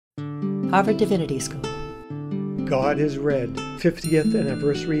Harvard Divinity School. God is Read, 50th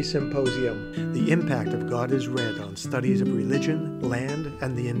Anniversary Symposium. The Impact of God is Read on Studies of Religion, Land,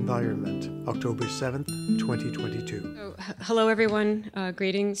 and the Environment, October 7th, 2022. So, hello, everyone.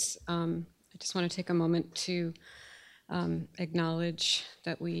 Greetings. I just want to take a moment to acknowledge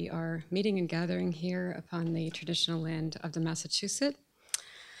that we are meeting and gathering here upon the traditional land of the Massachusetts,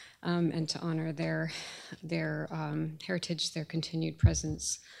 and to honor their heritage, their continued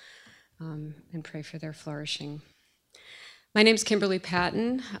presence, and pray for their flourishing. My name is Kimberly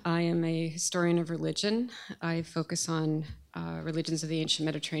Patton. I am a historian of religion. I focus on religions of the ancient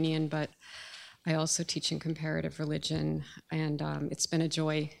Mediterranean, but I also teach in comparative religion, and it's been a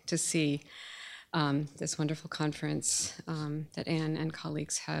joy to see this wonderful conference that Anne and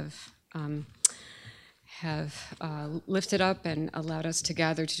colleagues have lifted up and allowed us to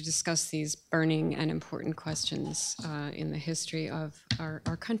gather to discuss these burning and important questions in the history of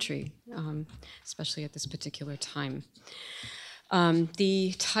our country, especially at this particular time.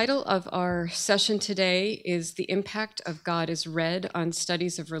 The title of our session today is The Impact of God is Read on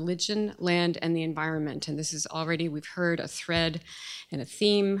Studies of Religion, Land, and the Environment. And this is already, we've heard a thread and a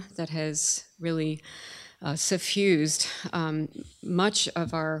theme that has really suffused much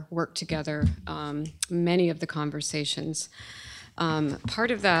of our work together, many of the conversations. Part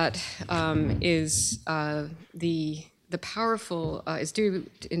of that is the powerful, is due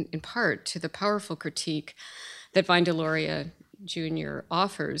in part to the powerful critique that Vine Deloria Jr.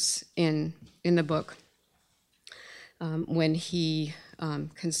 offers in the book when he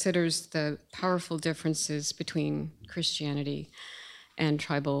considers the powerful differences between Christianity and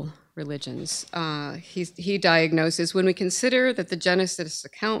tribal religions. He diagnoses, when we consider that the Genesis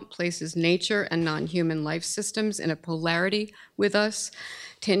account places nature and non-human life systems in a polarity with us,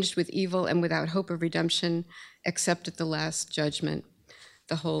 tinged with evil and without hope of redemption, except at the last judgment,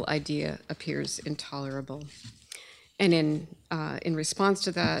 the whole idea appears intolerable. And in response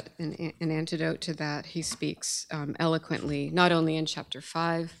to that, an antidote to that, he speaks eloquently, not only in chapter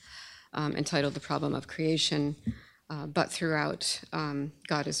 5, entitled The Problem of Creation, but throughout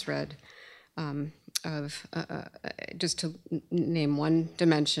God is Read. Just to name one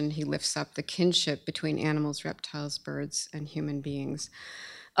dimension, he lifts up the kinship between animals, reptiles, birds, and human beings.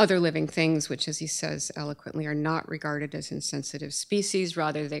 Other living things, which, as he says eloquently, are not regarded as insensitive species,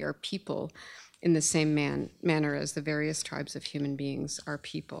 rather they are people in the same manner as the various tribes of human beings are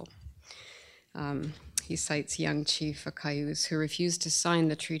people. He cites young Chief Cayuse, who refused to sign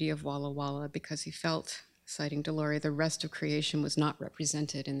the Treaty of Walla Walla because he felt, citing Deloria, the rest of creation was not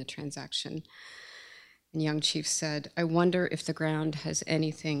represented in the transaction. And young Chief said, "I wonder if the ground has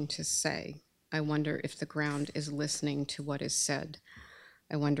anything to say. I wonder if the ground is listening to what is said.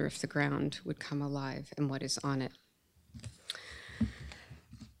 I wonder if the ground would come alive and what is on it."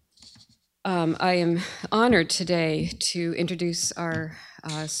 I am honored today to introduce our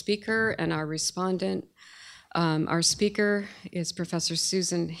speaker and our respondent. Our speaker is Professor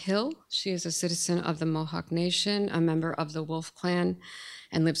Susan Hill. She is a citizen of the Mohawk Nation, a member of the Wolf Clan,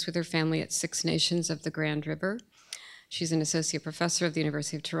 and lives with her family at Six Nations of the Grand River. She's an associate professor of the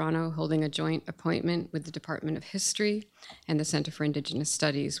University of Toronto, holding a joint appointment with the Department of History and the Center for Indigenous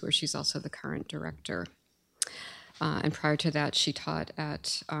Studies, where she's also the current director. And prior to that, she taught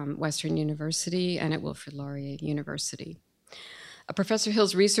at Western University and at Wilfrid Laurier University. Professor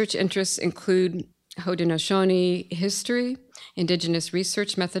Hill's research interests include Haudenosaunee history, Indigenous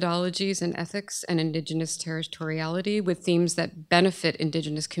research methodologies and ethics, and Indigenous territoriality, with themes that benefit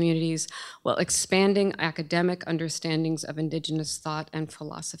Indigenous communities while expanding academic understandings of Indigenous thought and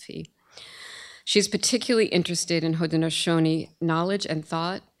philosophy. She's particularly interested in Haudenosaunee knowledge and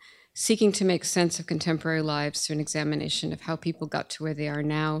thought, seeking to make sense of contemporary lives through an examination of how people got to where they are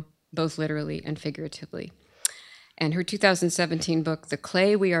now, both literally and figuratively. And her 2017 book, The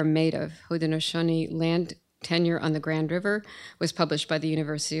Clay We Are Made Of, Haudenosaunee Land Tenure on the Grand River, was published by the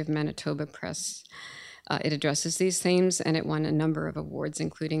University of Manitoba Press. It addresses these themes, and it won a number of awards,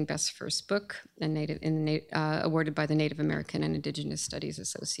 including Best First Book, awarded by the Native American and Indigenous Studies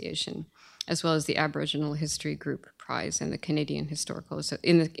Association, as well as the Aboriginal History Group Prize and the Canadian Historical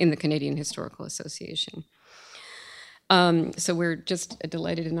in the Canadian Historical Association. So we're just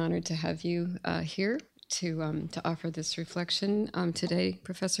delighted and honored to have you here to offer this reflection today,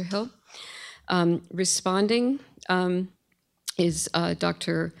 Professor Hill. Responding is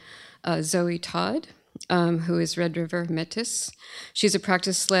Dr. Zoe Todd, who is Red River Métis. She's a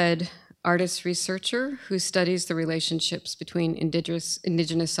practice-led artist researcher who studies the relationships between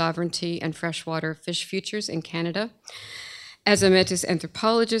indigenous sovereignty and freshwater fish futures in Canada. As a Métis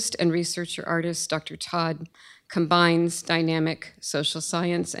anthropologist and researcher artist, Dr. Todd combines dynamic social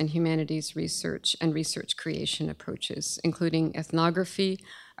science and humanities research and research creation approaches, including ethnography,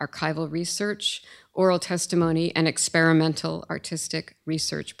 archival research, oral testimony, and experimental artistic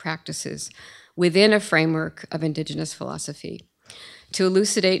research practices within a framework of Indigenous philosophy to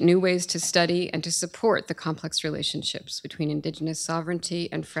elucidate new ways to study and to support the complex relationships between Indigenous sovereignty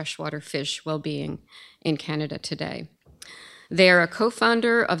and freshwater fish well-being in Canada today. They are a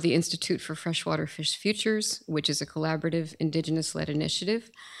co-founder of the Institute for Freshwater Fish Futures, which is a collaborative Indigenous-led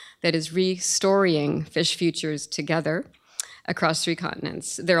initiative that is restoring fish futures together across 3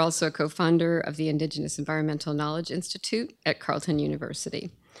 continents. They're also a co-founder of the Indigenous Environmental Knowledge Institute at Carleton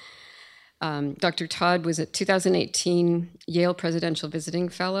University. Dr. Todd was a 2018 Yale Presidential Visiting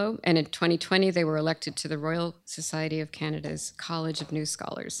Fellow, and in 2020 they were elected to the Royal Society of Canada's College of New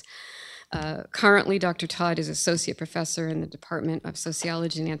Scholars. Currently, Dr. Todd is Associate Professor in the Department of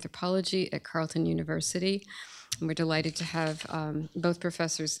Sociology and Anthropology at Carleton University. And we're delighted to have both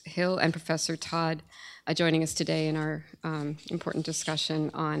Professors Hill and Professor Todd joining us today in our important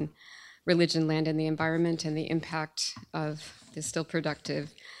discussion on religion, land, and the environment and the impact of the still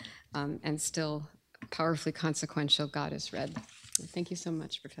productive and still powerfully consequential God is Red. Thank you so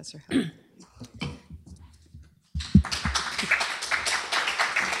much, Professor Hill.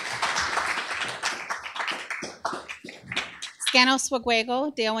 Scano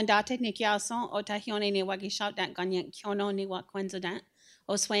swagwego, deawandate nikiason, otahione ni wagishout that ganyan kyono ni wakwenzodan,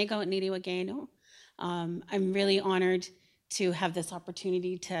 oswego niri wageno. I'm really honored to have this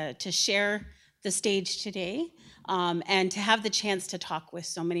opportunity to share the stage today and to have the chance to talk with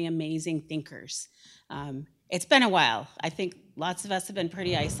so many amazing thinkers. It's been a while. I think lots of us have been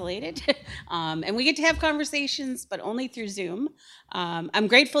pretty isolated and we get to have conversations, but only through Zoom. I'm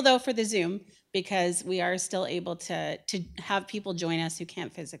grateful though for the Zoom because we are still able to have people join us who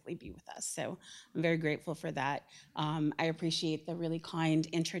can't physically be with us. So I'm very grateful for that. I appreciate the really kind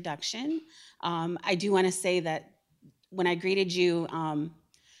introduction. I do want to say that when I greeted you,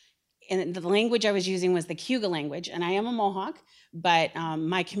 and the language I was using was the Cayuga language, and I am a Mohawk, but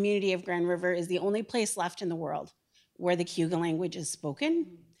my community of Grand River is the only place left in the world where the Cayuga language is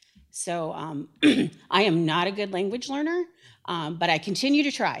spoken. So I am not a good language learner, but I continue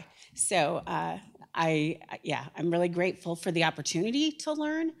to try. So I'm really grateful for the opportunity to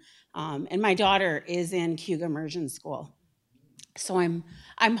learn. And my daughter is in Cayuga Immersion School. So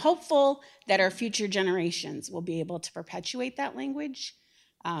I'm hopeful that our future generations will be able to perpetuate that language.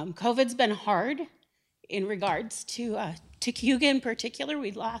 COVID's been hard in regards to Cayuga in particular.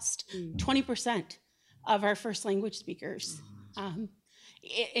 We lost 20% of our first language speakers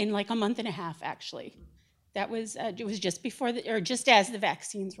in like a month and a half, actually. That was it was just before just as the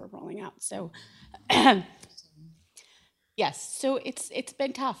vaccines were rolling out. So yes, so it's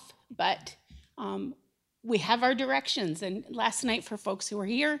been tough, but we have our directions. And last night, for folks who were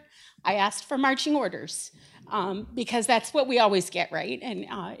here, I asked for marching orders because that's what we always get, right? And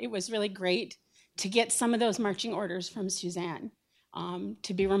it was really great to get some of those marching orders from Suzanne,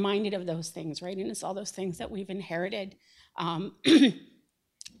 to be reminded of those things, right? And it's all those things that we've inherited. And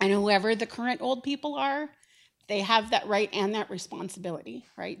whoever the current old people are, they have that right and that responsibility,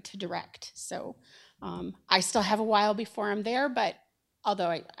 right, to direct. So I still have a while before I'm there, but although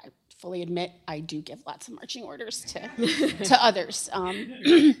I fully admit I do give lots of marching orders to others.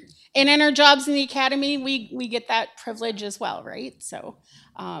 And in our jobs in the academy, we get that privilege as well, right? So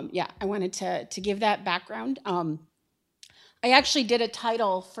I wanted to give that background. I actually did a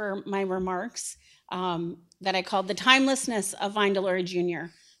title for my remarks that I called The Timelessness of Vine Deloria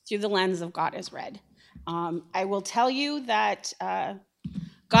Jr. Through the Lens of God is Red. I will tell you that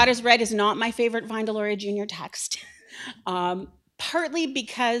God is Red is not my favorite Vine Deloria Jr. text. Partly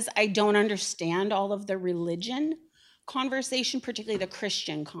because I don't understand all of the religion conversation, particularly the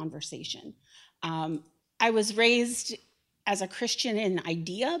Christian conversation. I was raised as a Christian in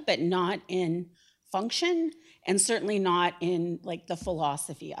idea, but not in function, and certainly not in like the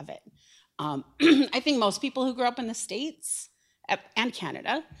philosophy of it. I think most people who grew up in the States and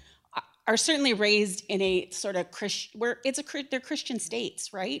Canada are certainly raised in a sort of Christian, where they're Christian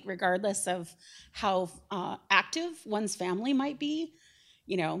states, right? Regardless of how active one's family might be.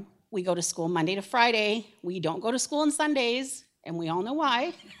 You know, we go to school Monday to Friday. We don't go to school on Sundays, and we all know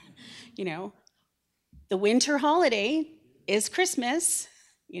why. You know, the winter holiday is Christmas.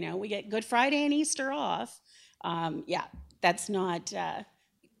 You know, we get Good Friday and Easter off. That's not,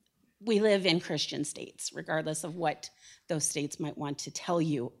 we live in Christian states, regardless of what those states might want to tell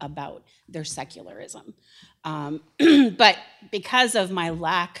you about their secularism. But because of my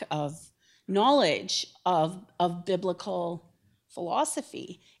lack of knowledge of biblical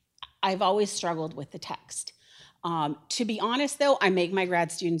philosophy, I've always struggled with the text. To be honest, though, I make my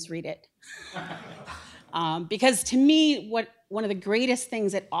grad students read it. Because to me, one of the greatest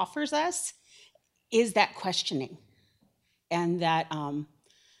things it offers us is that questioning and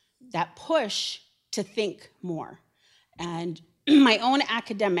that push to think more. And my own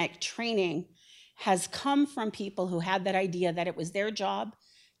academic training has come from people who had that idea that it was their job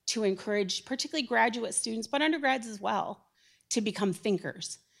to encourage particularly graduate students, but undergrads as well, to become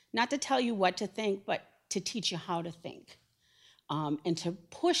thinkers. Not to tell you what to think, but to teach you how to think, and to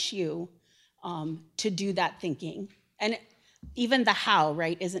push you to do that thinking. And even the how,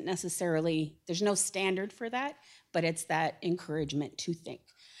 right, isn't necessarily, there's no standard for that, but it's that encouragement to think.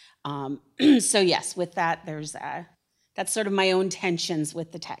 So yes, with that, that's sort of my own tensions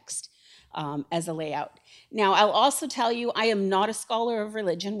with the text as a layout. Now, I'll also tell you, I am not a scholar of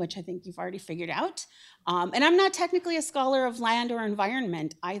religion, which I think you've already figured out. And I'm not technically a scholar of land or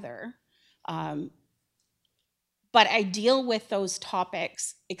environment either. But I deal with those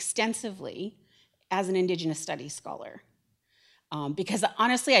topics extensively as an Indigenous studies scholar. Because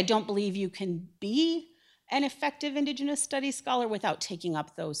honestly, I don't believe you can be an effective Indigenous studies scholar without taking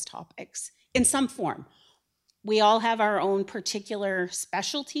up those topics in some form. We all have our own particular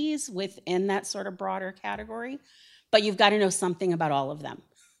specialties within that sort of broader category, but you've got to know something about all of them.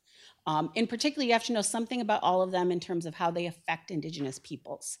 In particular, you have to know something about all of them in terms of how they affect Indigenous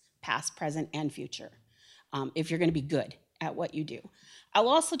peoples, past, present, and future, if you're going to be good at what you do. I'll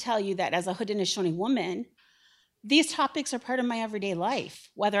also tell you that as a Haudenosaunee woman, these topics are part of my everyday life,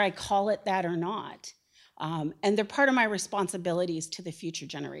 whether I call it that or not. And they're part of my responsibilities to the future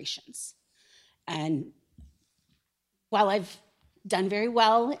generations. And while I've done very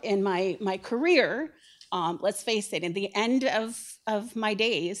well in my career, let's face it, at the end of my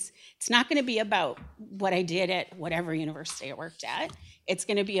days, it's not going to be about what I did at whatever university I worked at. It's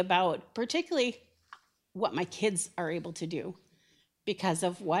going to be about particularly what my kids are able to do because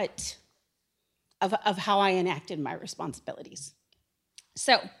of how I enacted my responsibilities.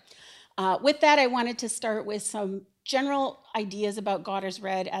 So with that, I wanted to start with some general ideas about God is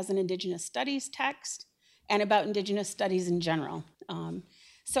Red as an Indigenous studies text and about Indigenous studies in general.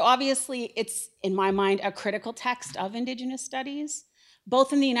 So obviously, it's, in my mind, a critical text of Indigenous studies,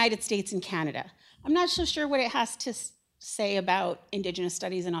 both in the United States and Canada. I'm not so sure what it has to say about Indigenous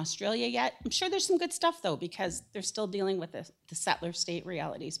studies in Australia yet. I'm sure there's some good stuff, though, because they're still dealing with the settler state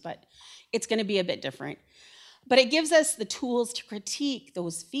realities, but it's going to be a bit different. But it gives us the tools to critique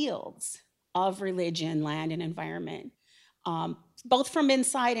those fields of religion, land, and environment, both from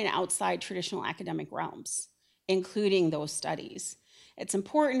inside and outside traditional academic realms, including those studies. It's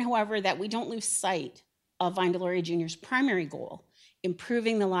important, however, that we don't lose sight of Vine Deloria Jr.'s primary goal,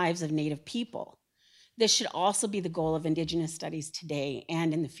 improving the lives of Native people. This should also be the goal of Indigenous studies today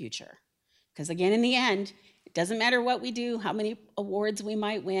and in the future. Because again, in the end, it doesn't matter what we do, how many awards we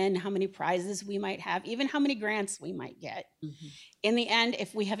might win, how many prizes we might have, even how many grants we might get. Mm-hmm. In the end,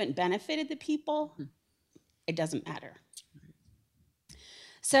 if we haven't benefited the people, it doesn't matter.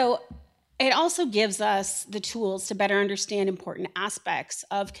 So it also gives us the tools to better understand important aspects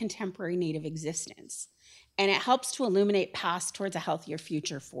of contemporary Native existence. And it helps to illuminate paths towards a healthier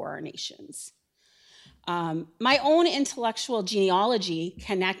future for our nations. My own intellectual genealogy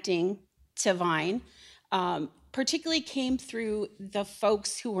connecting to Vine particularly came through the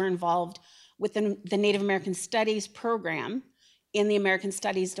folks who were involved with the Native American Studies program in the American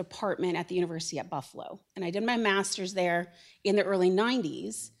Studies department at the University at Buffalo. And I did my master's there in the early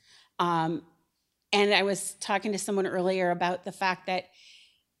 90s. And I was talking to someone earlier about the fact that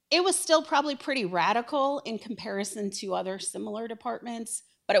it was still probably pretty radical in comparison to other similar departments,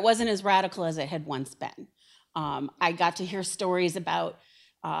 but it wasn't as radical as it had once been. I got to hear stories about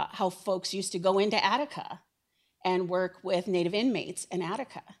how folks used to go into Attica and work with Native inmates in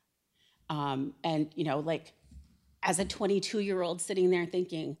Attica. And, you know, like as a 22-year-old sitting there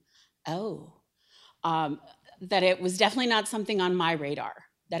thinking, that it was definitely not something on my radar,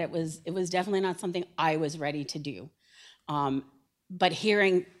 that it was definitely not something I was ready to do. But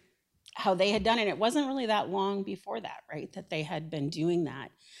hearing how they had done it wasn't really that long before that, right, that they had been doing that.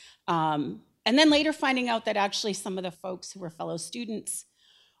 And then later finding out that actually some of the folks who were fellow students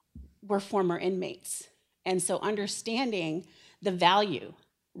were former inmates. And so understanding the value,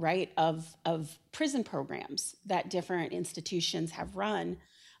 right, of prison programs that different institutions have run,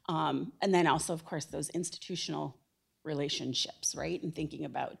 and then also, of course, those institutional relationships, right, and thinking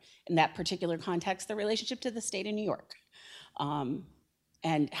about, in that particular context, the relationship to the state of New York,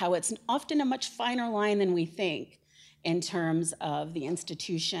 and how it's often a much finer line than we think in terms of the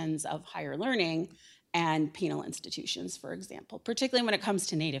institutions of higher learning and penal institutions, for example, particularly when it comes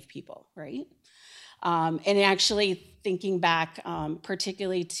to Native people, right? And actually thinking back,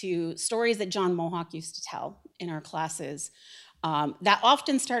 particularly to stories that John Mohawk used to tell in our classes, that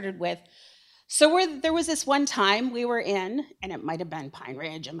often started with, so there was this one time we were in, and it might have been Pine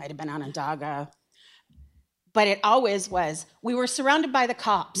Ridge, it might have been Onondaga, but it always was, we were surrounded by the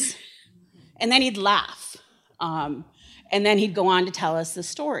cops. And then he'd laugh. And then he'd go on to tell us the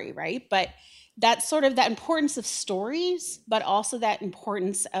story, right? But that's sort of that importance of stories, but also that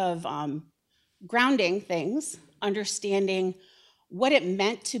importance of grounding things, understanding what it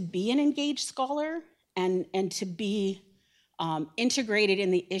meant to be an engaged scholar and to be integrated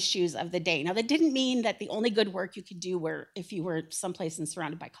in the issues of the day. Now, that didn't mean that the only good work you could do were if you were someplace and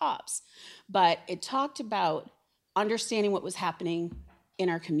surrounded by cops, but it talked about understanding what was happening in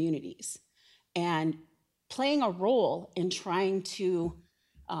our communities and playing a role in trying to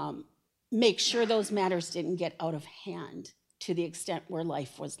make sure those matters didn't get out of hand to the extent where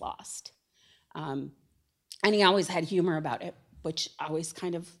life was lost. And he always had humor about it, which always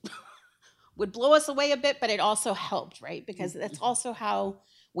kind of would blow us away a bit, but it also helped, right? Because that's also how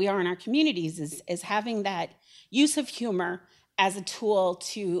we are in our communities, is having that use of humor as a tool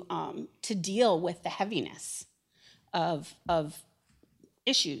to deal with the heaviness of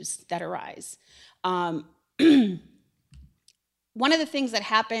issues that arise. One of the things that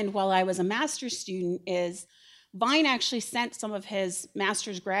happened while I was a master's student is Vine actually sent some of his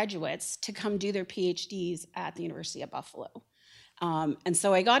master's graduates to come do their PhDs at the University of Buffalo. And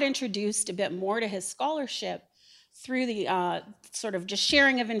so I got introduced a bit more to his scholarship through the sort of just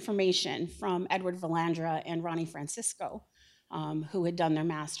sharing of information from Edward Valandra and Ronnie Francisco, who had done their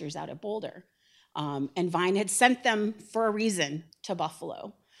masters out at Boulder. And Vine had sent them for a reason to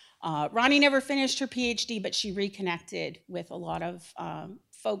Buffalo. Ronnie never finished her PhD, but she reconnected with a lot of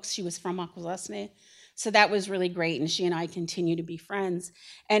folks. She was from Akwesasne, so that was really great, and she and I continue to be friends.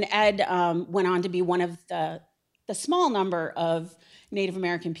 And Ed went on to be one of the small number of Native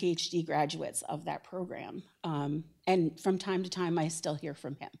American PhD graduates of that program. And from time to time, I still hear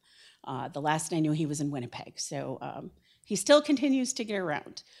from him. The last I knew, he was in Winnipeg, so he still continues to get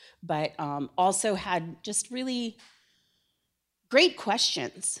around, but also had just really great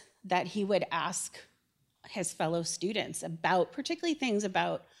questions that he would ask his fellow students about, particularly things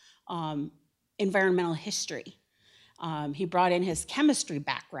about environmental history. He brought in his chemistry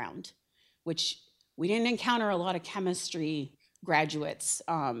background, which we didn't encounter a lot of chemistry graduates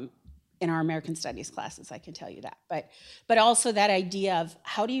in our American Studies classes, I can tell you that. But also that idea of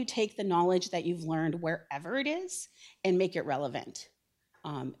how do you take the knowledge that you've learned wherever it is and make it relevant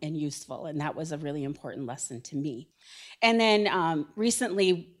and useful, and that was a really important lesson to me. And then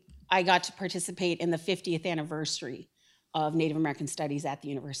recently, I got to participate in the 50th anniversary of Native American Studies at the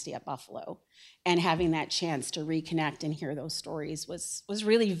University at Buffalo, and having that chance to reconnect and hear those stories was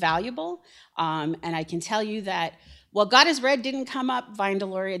really valuable. And I can tell you that while God is Red didn't come up, Vine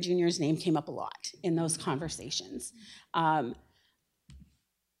Deloria Jr.'s name came up a lot in those conversations.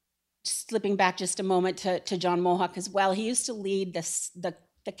 Slipping back just a moment to John Mohawk as well, he used to lead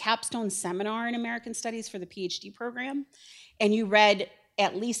the capstone seminar in American Studies for the PhD program, and you read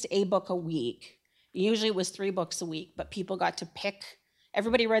at least a book a week. Usually it was 3 books a week, but people got to pick,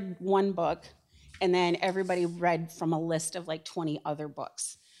 everybody read one book, and then everybody read from a list of like 20 other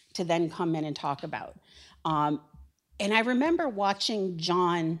books to then come in and talk about. And I remember watching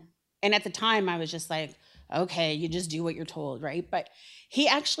John, and at the time I was just like, okay, you just do what you're told, right? But he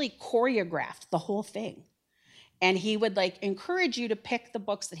actually choreographed the whole thing. And he would like encourage you to pick the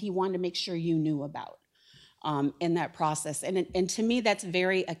books that he wanted to make sure you knew about in that process. And to me, that's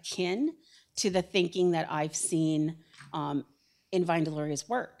very akin to the thinking that I've seen in Vine Deloria's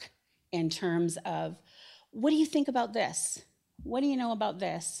work in terms of, what do you think about this? What do you know about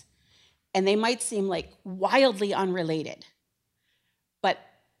this? And they might seem like wildly unrelated, but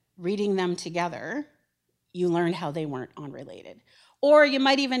reading them together, you learn how they weren't unrelated. Or you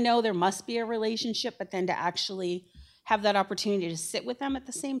might even know there must be a relationship, but then to actually have that opportunity to sit with them at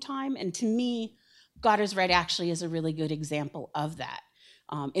the same time. And to me, God is Red actually is a really good example of that.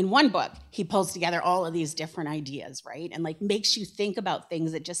 In one book, he pulls together all of these different ideas, right? And like makes you think about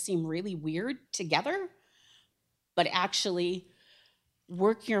things that just seem really weird together, but actually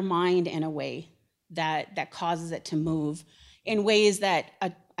work your mind in a way that causes it to move in ways that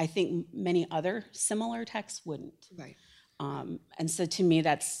I think many other similar texts wouldn't. Right. And so to me,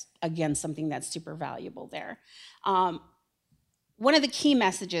 that's, again, something that's super valuable there. One of the key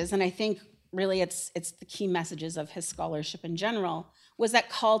messages, and I think really it's the key messages of his scholarship in general, was that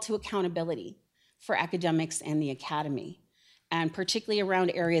call to accountability for academics and the academy, and particularly around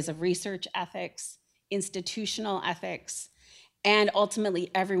areas of research ethics, institutional ethics, and ultimately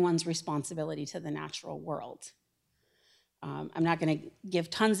everyone's responsibility to the natural world. I'm not going to give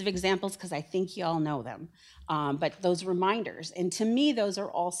tons of examples because I think you all know them, but those reminders. And to me, those are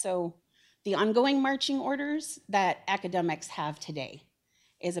also the ongoing marching orders that academics have today,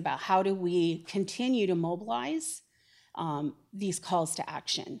 is about how do we continue to mobilize these calls to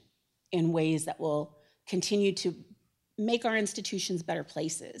action in ways that will continue to make our institutions better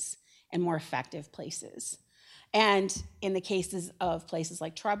places and more effective places. And in the cases of places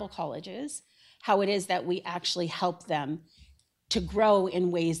like tribal colleges, how it is that we actually help them to grow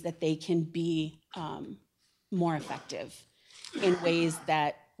in ways that they can be more effective, in ways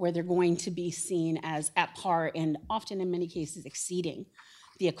that where they're going to be seen as at par and often in many cases exceeding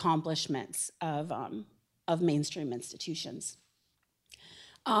the accomplishments of mainstream institutions.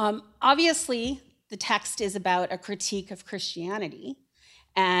 Obviously, the text is about a critique of Christianity.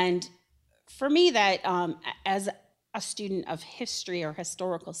 And for me, that as a student of history or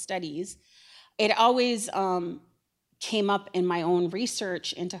historical studies, it always came up in my own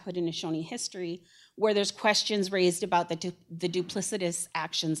research into Haudenosaunee history, where there's questions raised about the duplicitous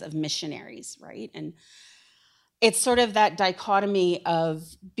actions of missionaries, right? And it's sort of that dichotomy of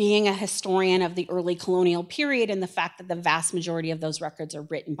being a historian of the early colonial period and the fact that the vast majority of those records are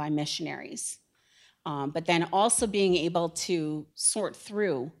written by missionaries. But then also being able to sort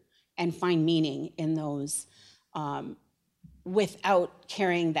through and find meaning in those without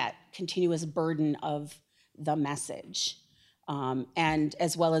carrying that continuous burden of the message, and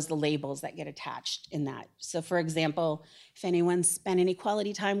as well as the labels that get attached in that. So for example, if anyone's spent any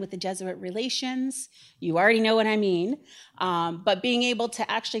quality time with the Jesuit Relations, you already know what I mean. But being able to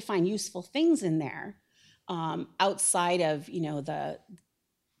actually find useful things in there outside of, you know, the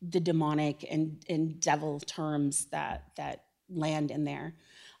demonic and devil terms that land in there.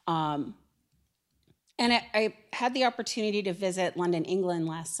 And I had the opportunity to visit London, England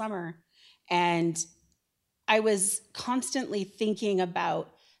last summer, and I was constantly thinking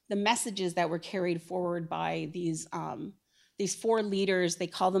about the messages that were carried forward by these four leaders. They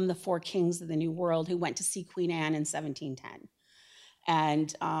call them the four kings of the New World, who went to see Queen Anne in 1710.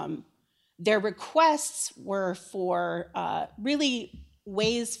 And their requests were for really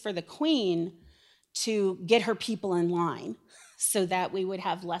ways for the Queen to get her people in line so that we would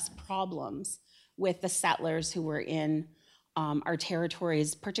have less problems with the settlers who were in our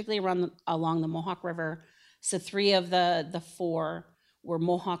territories, particularly along the Mohawk River. So three of the four were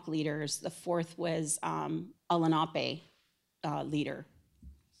Mohawk leaders. The fourth was a Lenape leader.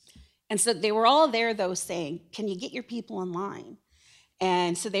 And so they were all there, though, saying, can you get your people in line?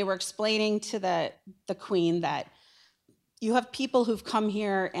 And so they were explaining to the Queen that you have people who've come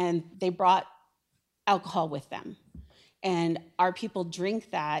here and they brought alcohol with them. And our people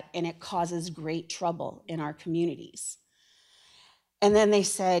drink that, and it causes great trouble in our communities. And then they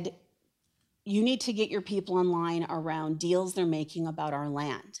said, you need to get your people in line around deals they're making about our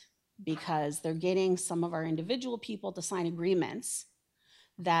land, because they're getting some of our individual people to sign agreements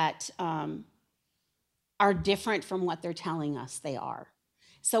that are different from what they're telling us they are.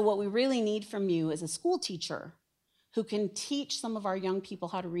 So what we really need from you is a school teacher who can teach some of our young people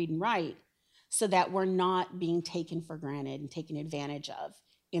how to read and write, so that we're not being taken for granted and taken advantage of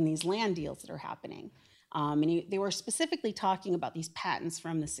in these land deals that are happening. And they were specifically talking about these patents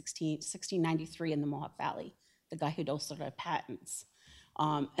from the 1693 in the Mohawk Valley, the Gaihudosora patents.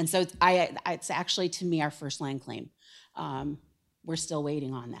 And so it's actually, to me, our first land claim. We're still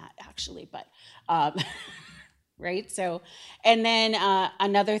waiting on that, actually, but, right? So, and then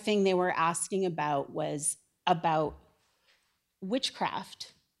another thing they were asking about was about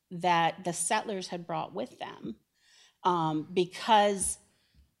witchcraft that the settlers had brought with them, because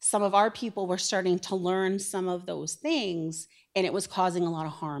some of our people were starting to learn some of those things, and it was causing a lot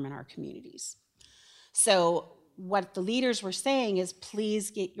of harm in our communities. So what the leaders were saying is, please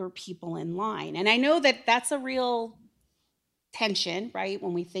get your people in line. And I know that that's a real tension, right?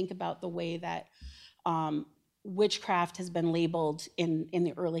 When we think about the way that witchcraft has been labeled in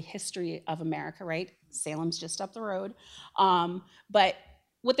the early history of America, right? Salem's just up the road. But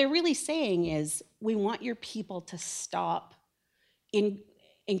what they're really saying is, we want your people to stop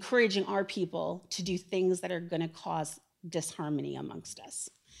encouraging our people to do things that are going to cause disharmony amongst us.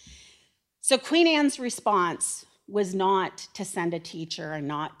 So Queen Anne's response was not to send a teacher and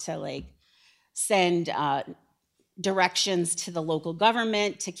not to send directions to the local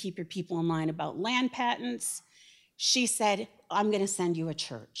government to keep your people in line about land patents. She said, I'm going to send you a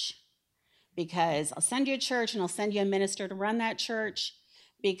church, because I'll send you a church and I'll send you a minister to run that church,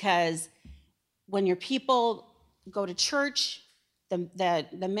 because when your people go to church,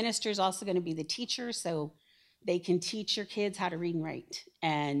 the minister is also going to be the teacher. So They can teach your kids how to read and write,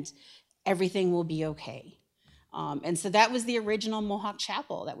 and everything will be okay. And so that was the original Mohawk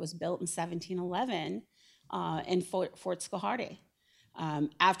Chapel that was built in 1711 in Fort Schoharie.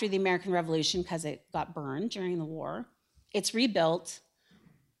 After the American Revolution, because it got burned during the war, it's rebuilt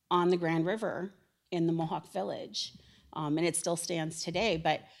on the Grand River in the Mohawk Village, and it still stands today.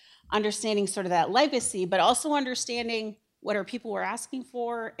 But understanding sort of that legacy, but also understanding what our people were asking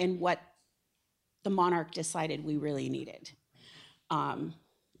for and what the monarch decided we really needed,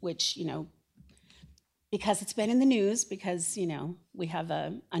 which, because it's been in the news, because, we have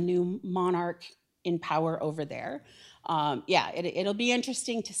a new monarch in power over there. It'll be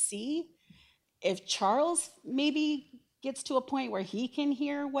interesting to see if Charles maybe gets to a point where he can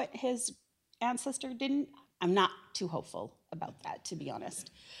hear what his ancestor didn't. I'm not too hopeful about that, to be honest.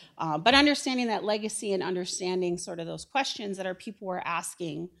 But understanding that legacy and understanding sort of those questions that our people were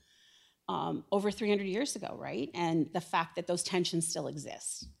asking over 300 years ago, right? And the fact that those tensions still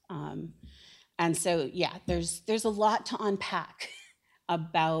exist. And so, there's a lot to unpack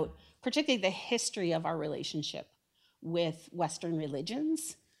about particularly the history of our relationship with Western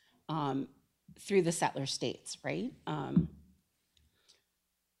religions through the settler states, right?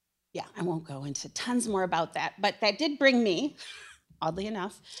 I won't go into tons more about that, but that did bring me, oddly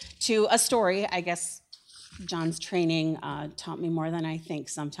enough, to a story. I guess John's training taught me more than I think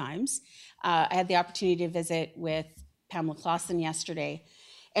sometimes. I had the opportunity to visit with Pamela Clausen yesterday,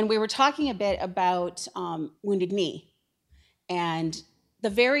 and we were talking a bit about Wounded Knee and the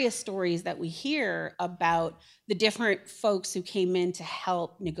various stories that we hear about the different folks who came in to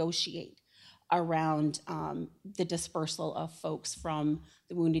help negotiate around the dispersal of folks from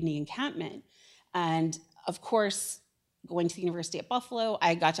the Wounded Knee encampment. And of course, going to the University at Buffalo,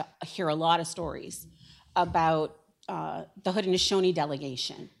 I got to hear a lot of stories about the Haudenosaunee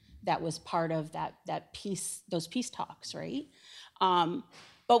delegation that was part of those peace talks, right?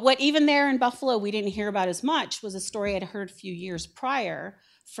 But what even there in Buffalo we didn't hear about as much was a story I'd heard a few years prior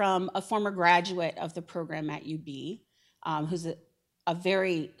from a former graduate of the program at UB, who's a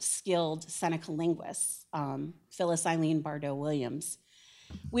very skilled Seneca linguist, Phyllis Eileen Bardot-Williams.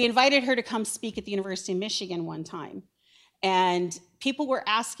 We invited her to come speak at the University of Michigan one time, and people were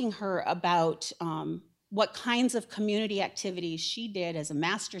asking her about what kinds of community activities she did as a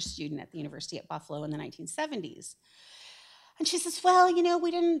master's student at the University at Buffalo in the 1970s. And she says, well,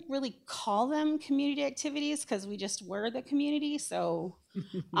 we didn't really call them community activities because we just were the community. So,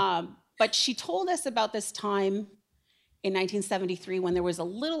 but she told us about this time in 1973 when there was a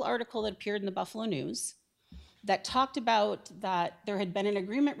little article that appeared in the Buffalo News that talked about that there had been an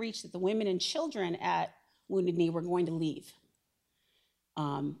agreement reached that the women and children at Wounded Knee were going to leave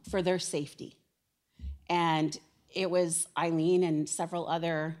for their safety. And it was Eileen and several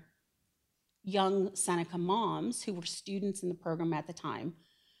other young Seneca moms who were students in the program at the time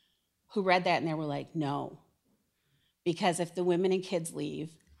who read that and they were like, no, because if the women and kids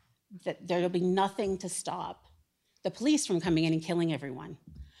leave, that there'll be nothing to stop the police from coming in and killing everyone.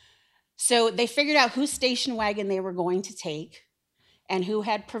 So they figured out whose station wagon they were going to take and who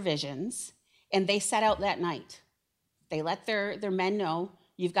had provisions, and they set out that night. They let their men know,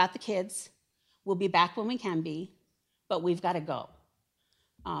 you've got the kids, we'll be back when we can be, but we've got to go.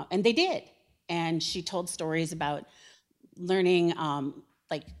 And they did. And she told stories about learning,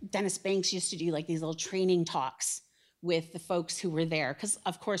 like Dennis Banks used to do like these little training talks with the folks who were there, because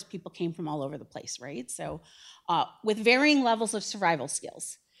of course people came from all over the place, right? So with varying levels of survival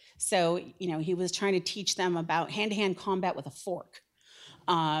skills. So, he was trying to teach them about hand-to-hand combat with a fork.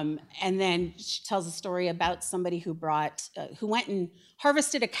 And then she tells a story about somebody who went and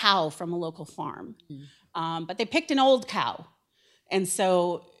harvested a cow from a local farm. But they picked an old cow. And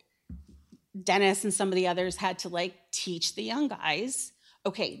so Dennis and some of the others had to teach the young guys,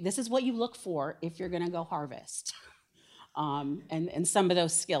 okay, this is what you look for if you're gonna go harvest. And some of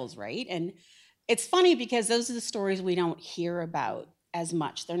those skills, right? And it's funny because those are the stories we don't hear about as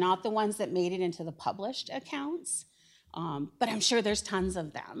much. They're not the ones that made it into the published accounts, but I'm sure there's tons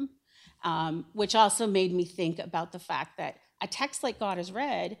of them, which also made me think about the fact that a text like God is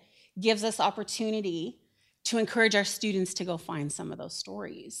Read gives us opportunity to encourage our students to go find some of those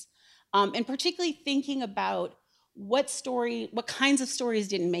stories. And particularly thinking about what kinds of stories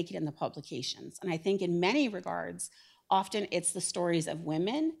didn't make it in the publications. And I think in many regards, often it's the stories of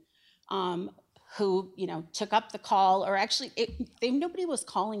women who took up the call, or actually nobody was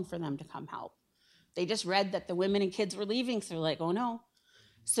calling for them to come help. They just read that the women and kids were leaving, so they're like, oh no.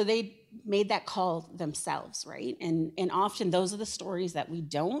 So they made that call themselves, right? And often those are the stories that we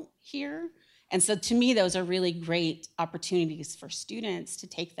don't hear. And so to me, those are really great opportunities for students to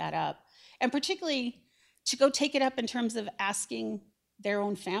take that up. And particularly to go take it up in terms of asking their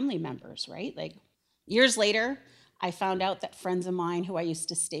own family members, right? Like years later, I found out that friends of mine who I used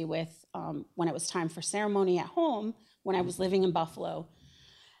to stay with when it was time for ceremony at home, when I was living in Buffalo,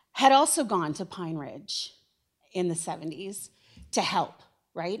 had also gone to Pine Ridge in the 70s to help,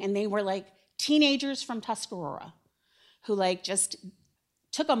 right? And they were like teenagers from Tuscarora who like just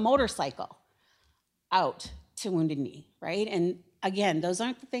took a motorcycle out to Wounded Knee, right? And again, those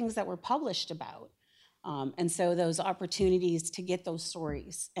aren't the things that were published about. And so those opportunities to get those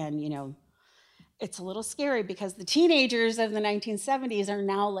stories, and it's a little scary because the teenagers of the 1970s are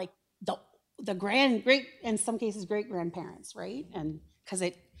now like the great, in some cases, great grandparents, right? And because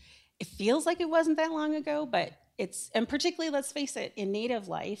it feels like it wasn't that long ago, but and particularly, let's face it, in Native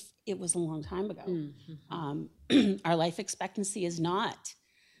life, it was a long time ago. Mm-hmm. Our life expectancy is not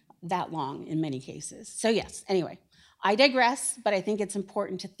that long in many cases. So yes, anyway, I digress, but I think it's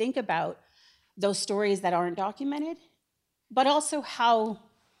important to think about those stories that aren't documented, but also how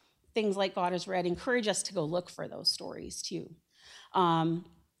things like God is Red encourage us to go look for those stories too.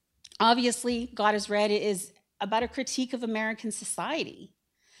 Obviously, God is Red is about a critique of American society.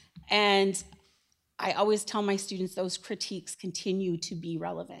 And I always tell my students those critiques continue to be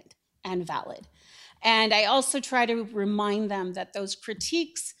relevant and valid. And I also try to remind them that those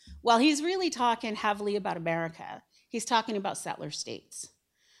critiques, while he's really talking heavily about America, he's talking about settler states.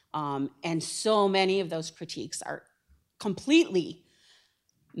 And so many of those critiques are completely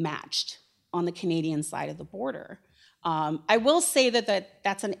matched on the Canadian side of the border. I will say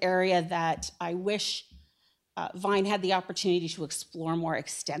that's an area that I wish Vine had the opportunity to explore more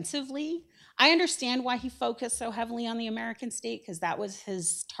extensively. I understand why he focused so heavily on the American state, because that was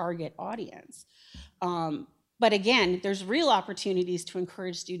his target audience. But again, there's real opportunities to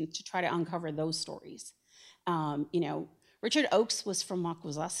encourage students to try to uncover those stories. Richard Oakes was from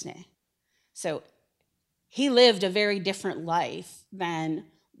Akwesasne. So he lived a very different life than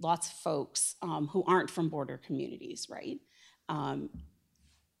lots of folks who aren't from border communities, right?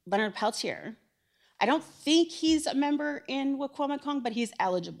 Leonard Peltier, I don't think he's a member in Waquamakong, but he's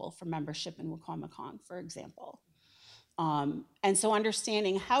eligible for membership in Waquamakong, for example. And so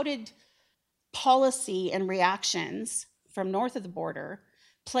understanding how did policy and reactions from north of the border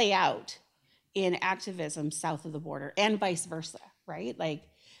play out in activism south of the border, and vice versa, right? Like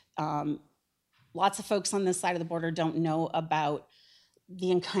lots of folks on this side of the border don't know about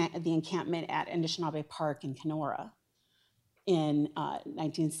the encampment at Anishinaabe Park in Kenora in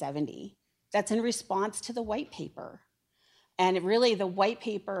 1970. That's in response to the white paper. And the white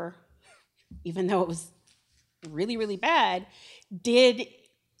paper, even though it was really, really bad, did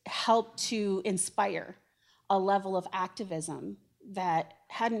help to inspire a level of activism that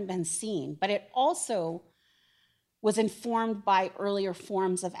hadn't been seen. But it also was informed by earlier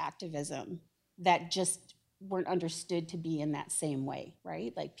forms of activism that just weren't understood to be in that same way,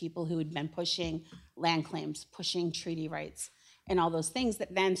 right? Like people who had been pushing land claims, pushing treaty rights, and all those things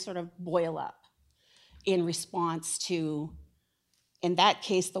that then sort of boil up in response to, in that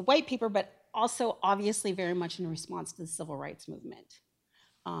case, the white paper, but also obviously very much in response to the civil rights movement.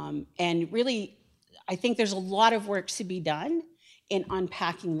 And really, I think there's a lot of work to be done in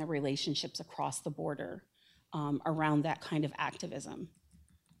unpacking the relationships across the border around that kind of activism.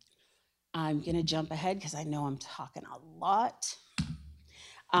 I'm gonna jump ahead because I know I'm talking a lot.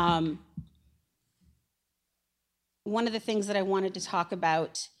 One of the things that I wanted to talk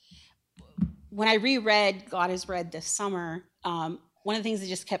about, when I reread God is Red this summer, one of the things that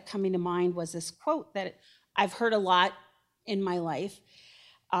just kept coming to mind was this quote that I've heard a lot in my life.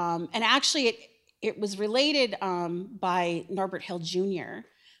 And actually, it was related by Norbert Hill Jr.,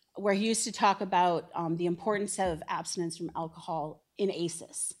 where he used to talk about the importance of abstinence from alcohol in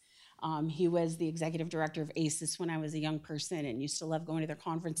ACES. He was the executive director of ACES when I was a young person and used to love going to their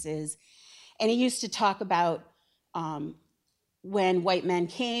conferences. And he used to talk about when white men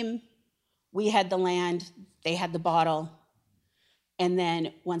came, we had the land, they had the bottle, and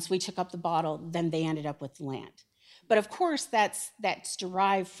then once we took up the bottle, then they ended up with the land. But of course, that's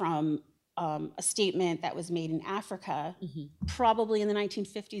derived from a statement that was made in Africa, probably in the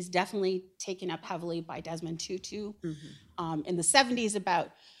 1950s, definitely taken up heavily by Desmond Tutu in the 70s about,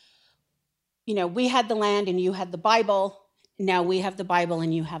 we had the land and you had the Bible, now we have the Bible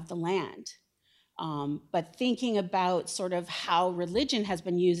and you have the land. But thinking about sort of how religion has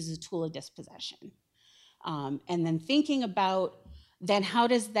been used as a tool of dispossession. And then thinking about then how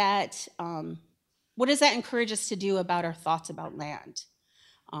does that, what does that encourage us to do about our thoughts about land?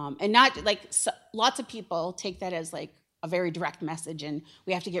 And not like, lots of people take that as like a very direct message and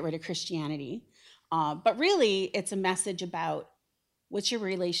we have to get rid of Christianity. But really it's a message about what's your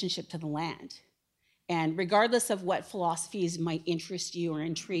relationship to the land? And regardless of what philosophies might interest you or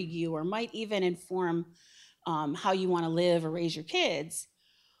intrigue you or might even inform how you want to live or raise your kids,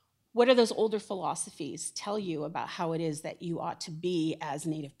 what do those older philosophies tell you about how it is that you ought to be as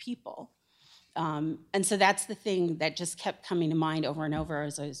Native people? And so that's the thing that just kept coming to mind over and over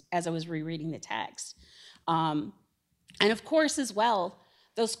as I was rereading the text. And of course, as well,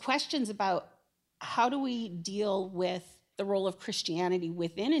 those questions about how do we deal with the role of Christianity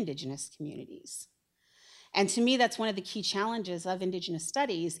within Indigenous communities? And to me, that's one of the key challenges of Indigenous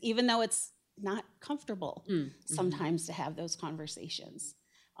studies, even though it's not comfortable sometimes to have those conversations.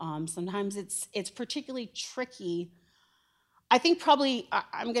 Sometimes it's particularly tricky. I think probably,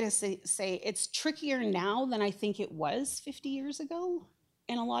 I'm going to say it's trickier now than I think it was 50 years ago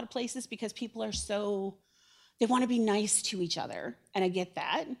in a lot of places, because people are they want to be nice to each other. And I get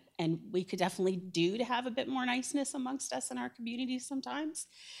that. And we could definitely do to have a bit more niceness amongst us in our communities sometimes.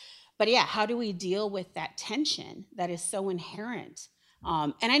 But yeah, how do we deal with that tension that is so inherent?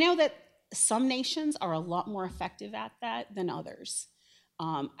 And I know that some nations are a lot more effective at that than others.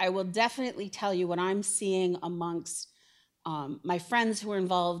 I will definitely tell you what I'm seeing amongst my friends who are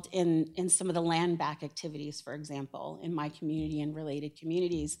involved in some of the land back activities, for example, in my community and related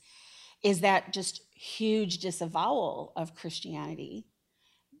communities, is that just huge disavowal of Christianity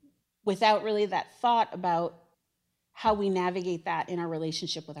without really that thought about how we navigate that in our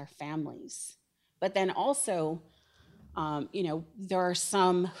relationship with our families. But then also, there are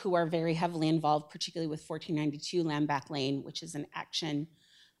some who are very heavily involved, particularly with 1492 Land Back Lane, which is an action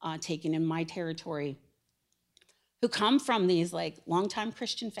taken in my territory, who come from these like longtime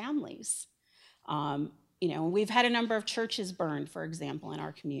Christian families. We've had a number of churches burned, for example, in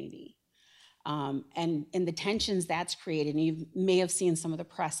our community. And the tensions that's created, and you may have seen some of the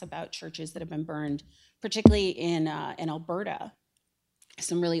press about churches that have been burned, particularly in Alberta,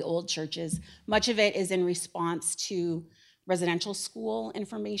 some really old churches. Much of it is in response to residential school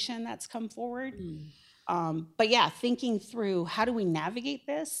information that's come forward. But yeah, thinking through how do we navigate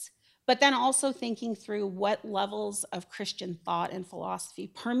this, but then also thinking through what levels of Christian thought and philosophy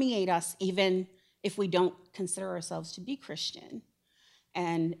permeate us, even if we don't consider ourselves to be Christian,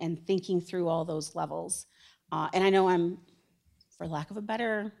 and thinking through all those levels. And I know I'm, for lack of a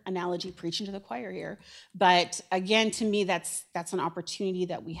better analogy, preaching to the choir here, but again, to me, that's an opportunity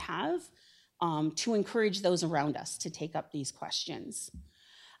that we have to encourage those around us to take up these questions.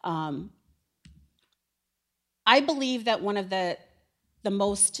 I believe that one of the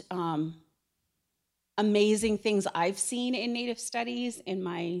most amazing things I've seen in Native studies in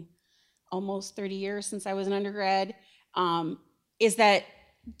my almost 30 years since I was an undergrad is that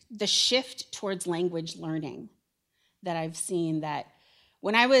the shift towards language learning that I've seen. That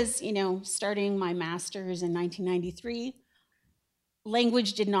when I was, starting my master's in 1993,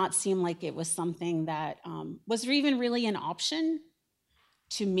 language did not seem like it was something that was even really an option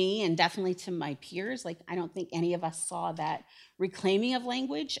to me, and definitely to my peers. Like, I don't think any of us saw that reclaiming of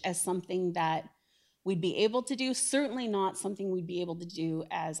language as something that we'd be able to do, certainly not something we'd be able to do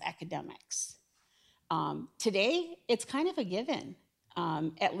as academics. Today, it's kind of a given,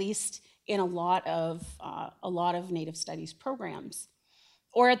 at least in a lot of Native Studies programs.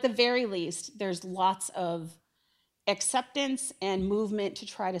 Or at the very least, there's lots of acceptance and movement to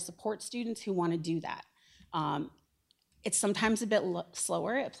try to support students who want to do that. It's sometimes a bit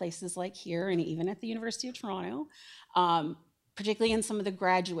slower at places like here and even at the University of Toronto, particularly in some of the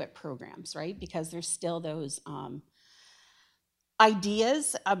graduate programs, right? Because there's still those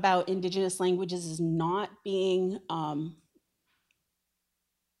ideas about Indigenous languages as not being,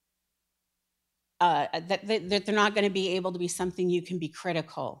 that they're not going to be able to be something you can be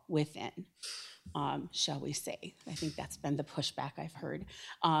critical within. Shall we say. I think that's been the pushback I've heard.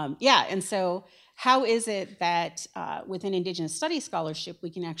 And so how is it that within Indigenous Studies scholarship,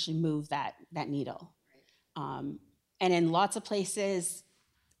 we can actually move that needle? And in lots of places,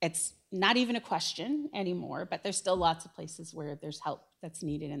 it's not even a question anymore, but there's still lots of places where there's help that's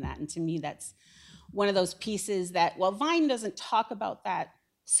needed in that. And to me, that's one of those pieces that, well, Vine doesn't talk about that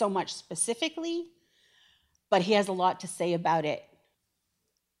so much specifically, but he has a lot to say about it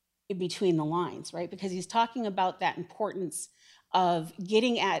in between the lines, right? Because he's talking about that importance of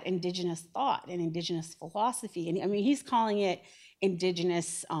getting at Indigenous thought and Indigenous philosophy. And I mean, he's calling it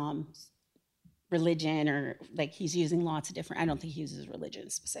Indigenous religion, or like he's using lots of different, I don't think he uses religion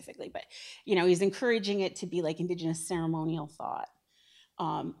specifically, but he's encouraging it to be like Indigenous ceremonial thought.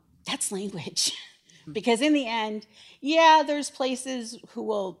 That's language. Because in the end, yeah, there's places who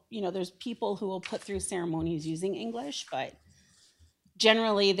will, there's people who will put through ceremonies using English, but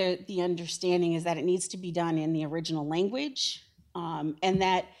generally the understanding is that it needs to be done in the original language, and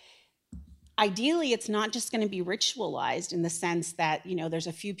that ideally, it's not just going to be ritualized in the sense that, you know, there's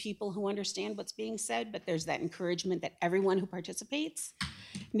a few people who understand what's being said, but there's that encouragement that everyone who participates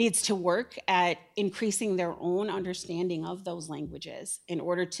needs to work at increasing their own understanding of those languages in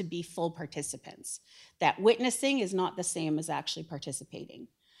order to be full participants. That witnessing is not the same as actually participating.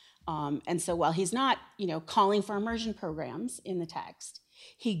 And so while he's not, you know, calling for immersion programs in the text,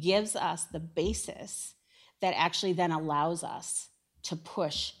 he gives us the basis that actually then allows us to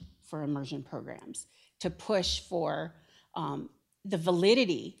push for immersion programs, to push for the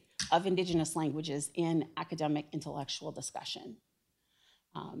validity of Indigenous languages in academic intellectual discussion.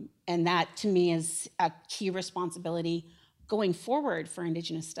 And that, to me, is a key responsibility going forward for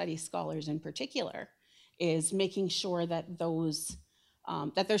Indigenous studies scholars in particular, is making sure that those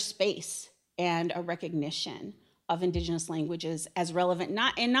that there's space and a recognition of Indigenous languages as relevant,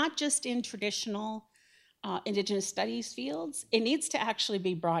 not just in traditional Indigenous studies fields. It needs to actually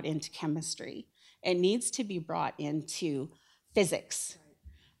be brought into chemistry. It needs to be brought into physics.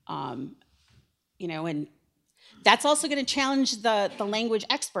 You know, and that's also going to challenge the language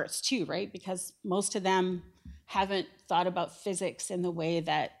experts too, right? Because most of them haven't thought about physics in the way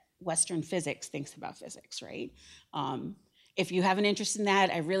that Western physics thinks about physics, right? If you have an interest in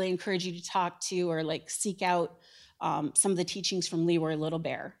that, I really encourage you to talk to or like seek out some of the teachings from Leroy Little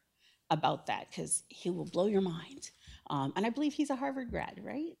Bear about that, because he will blow your mind. And I believe he's a Harvard grad,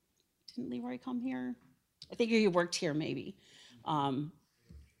 right? Didn't Leroy come here? I think he worked here maybe. And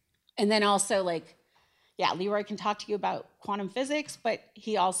then also like, yeah, Leroy can talk to you about quantum physics, but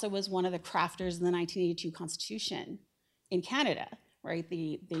he also was one of the crafters in the 1982 Constitution in Canada, right?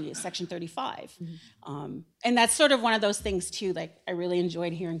 The Section 35. And that's sort of one of those things too, like I really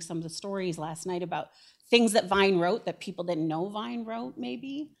enjoyed hearing some of the stories last night about things that Vine wrote that people didn't know Vine wrote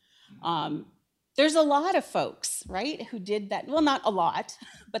maybe. There's a lot of folks, right, who did that. Well, not a lot,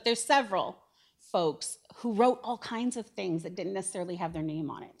 but there's several folks who wrote all kinds of things that didn't necessarily have their name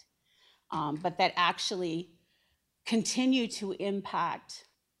on it, but that actually continue to impact,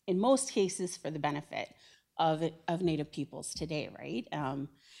 in most cases, for the benefit of Native peoples today, right?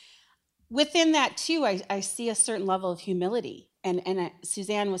 Within that too, I see a certain level of humility, and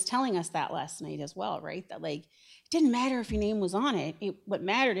Suzanne was telling us that last night as well, right? That like, it didn't matter if your name was on it. What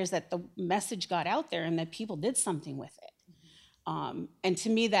mattered is that the message got out there and that people did something with it. And to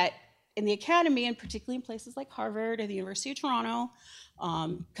me, that in the academy, and particularly in places like Harvard or the University of Toronto,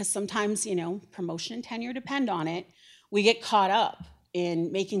 because sometimes, you know, promotion and tenure depend on it, we get caught up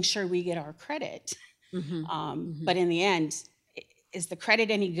in making sure we get our credit. But in the end, is the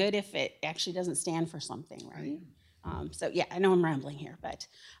credit any good if it actually doesn't stand for something, right? So yeah, I know I'm rambling here, but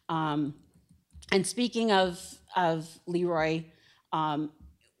and speaking of Leroy,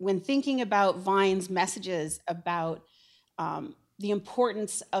 when thinking about Vine's messages about the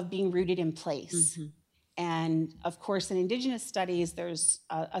importance of being rooted in place, and of course in Indigenous studies, there's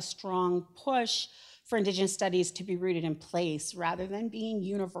a strong push for Indigenous studies to be rooted in place rather than being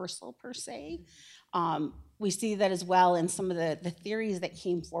universal per se. We see that as well in some of the theories that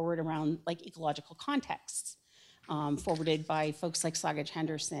came forward around like ecological contexts, forwarded by folks like Sagage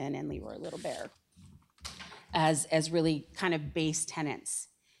Henderson and Leroy Little Bear as really kind of base tenets.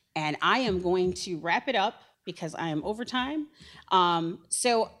 And I am going to wrap it up because I am over time.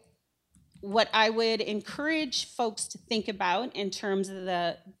 So what I would encourage folks to think about in terms of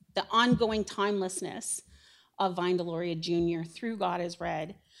the ongoing timelessness of Vine Deloria Jr. through God is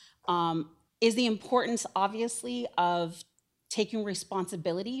Red, is the importance, obviously, of taking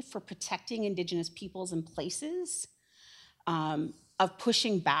responsibility for protecting Indigenous peoples and places, of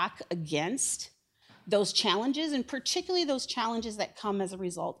pushing back against those challenges, and particularly those challenges that come as a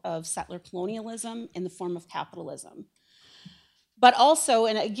result of settler colonialism in the form of capitalism. But also,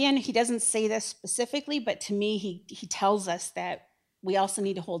 and again, he doesn't say this specifically, but to me, he tells us that we also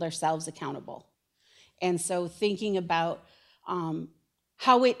need to hold ourselves accountable. And so thinking about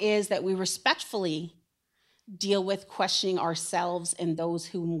how it is that we respectfully deal with questioning ourselves and those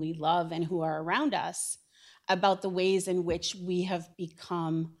whom we love and who are around us about the ways in which we have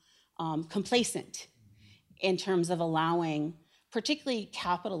become complacent in terms of allowing particularly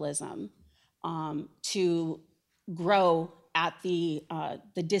capitalism to grow at the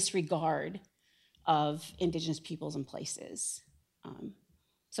disregard of Indigenous peoples and places.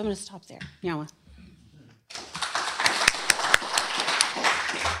 So I'm going to stop there. Nyawa.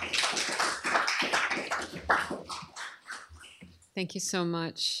 Thank you so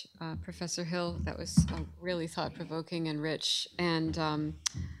much, Professor Hill. That was really thought-provoking and rich. And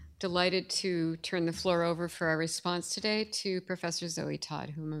delighted to turn the floor over for our response today to Professor Zoe Todd,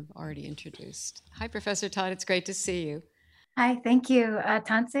 whom I've already introduced. Hi, Professor Todd. It's great to see you. Hi, thank you.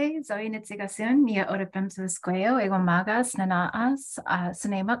 Tanse, Zoe Nitsigasun, Nia Oripim Susqueo, Ego Magas, Nanaas,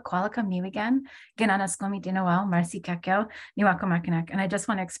 Sunema, Qualicum Niwigan, Gananas Gomi Dinawal, Marcy Kakeo, Niwako Makanak. And I just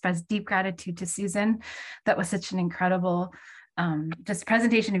want to express deep gratitude to Susan. That was such an incredible just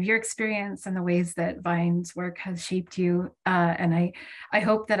presentation of your experience and the ways that Vine's work has shaped you. And I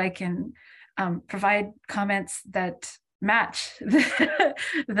hope that I can provide comments that match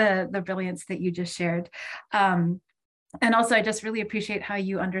the brilliance that you just shared. And also, I just really appreciate how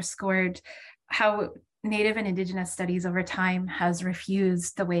you underscored how Native and Indigenous studies over time has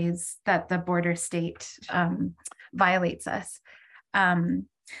refused the ways that the border state violates us.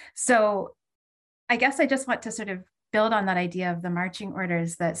 So I guess I just want to sort of build on that idea of the marching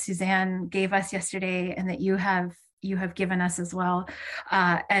orders that Suzanne gave us yesterday and that you have given us as well,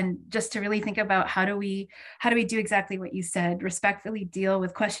 and just to really think about how do we do exactly what you said, respectfully deal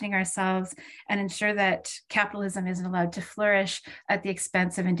with questioning ourselves and ensure that capitalism isn't allowed to flourish at the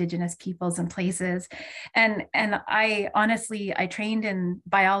expense of Indigenous peoples and places. And I honestly, I trained in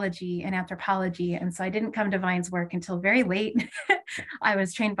biology and anthropology, and so I didn't come to Vine's work until very late. I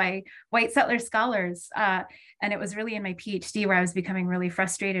was trained by white settler scholars, and it was really in my PhD where I was becoming really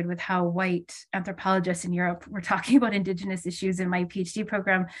frustrated with how white anthropologists in Europe were talking about Indigenous issues in my PhD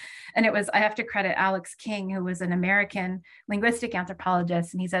program. And it was, I have to credit Alex King, who was an American linguistic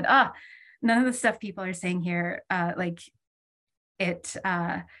anthropologist. And he said, none of the stuff people are saying here, that's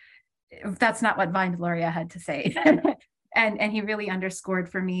not what Vine Gloria had to say. And he really underscored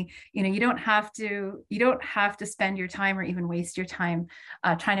for me, you don't have to spend your time or even waste your time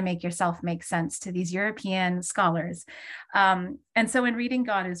trying to make yourself make sense to these European scholars. And so in reading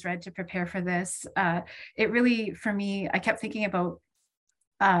God is Red to prepare for this, it really, for me, I kept thinking about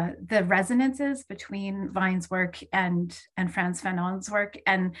the resonances between Vine's work and Frantz Fanon's work.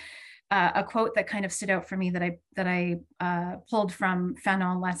 And a quote that kind of stood out for me that I pulled from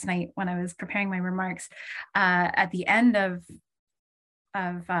Fanon last night when I was preparing my remarks. At the end of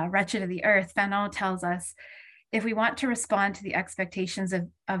Wretched of the Earth, Fanon tells us, if we want to respond to the expectations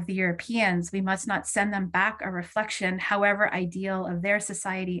of the Europeans, we must not send them back a reflection, however ideal, of their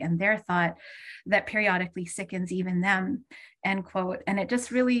society and their thought that periodically sickens even them, end quote. And it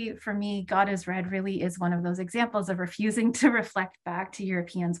just really, for me, God is Red really is one of those examples of refusing to reflect back to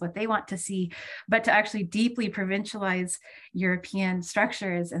Europeans what they want to see, but to actually deeply provincialize European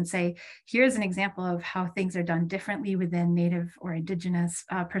structures and say, here's an example of how things are done differently within Native or Indigenous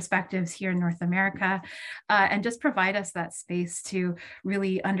perspectives here in North America, and just provide us that space to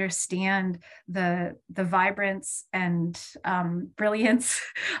really understand the vibrance and brilliance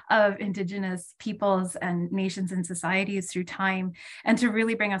of Indigenous peoples and nations and societies through time, and to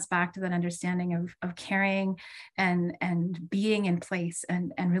really bring us back to that understanding of caring and being in place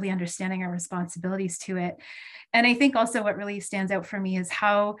and really understanding our responsibilities to it. And I think also what really stands out for me is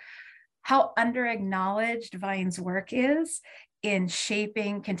how under-acknowledged Vine's work is in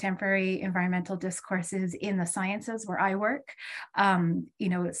shaping contemporary environmental discourses in the sciences where I work.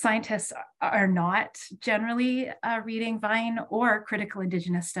 Scientists are not generally reading Vine or critical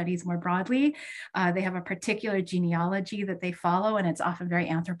Indigenous studies more broadly. They have a particular genealogy that they follow, and it's often very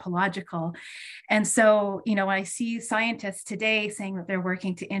anthropological. And so, when I see scientists today saying that they're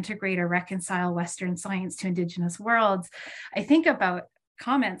working to integrate or reconcile Western science to Indigenous worlds, I think about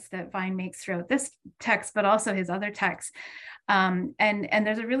comments that Vine makes throughout this text, but also his other texts. And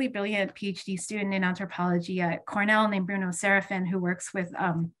there's a really brilliant PhD student in anthropology at Cornell named Bruno Serafin, who works with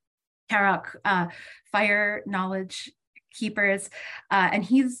Karok fire knowledge keepers. And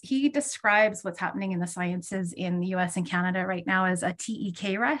he describes what's happening in the sciences in the US and Canada right now as a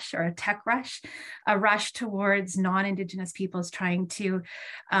TEK rush, or a tech rush, a rush towards non-Indigenous peoples trying to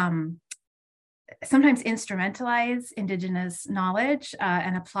sometimes instrumentalize Indigenous knowledge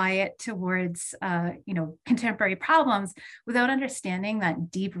and apply it towards, contemporary problems without understanding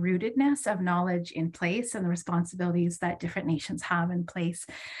that deep rootedness of knowledge in place and the responsibilities that different nations have in place.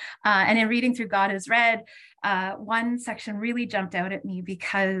 And in reading through God is Red, one section really jumped out at me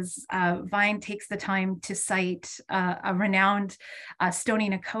because Vine takes the time to cite a renowned Stoney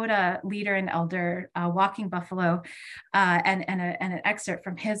Nakoda leader and elder, Walking Buffalo, and an excerpt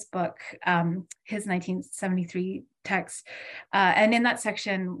from his book, his 1973 text. And in that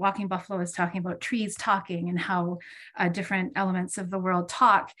section, Walking Buffalo is talking about trees talking and how different elements of the world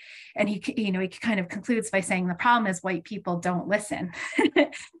talk. And he kind of concludes by saying the problem is white people don't listen.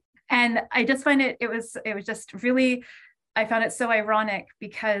 And I just find it was just really I found it so ironic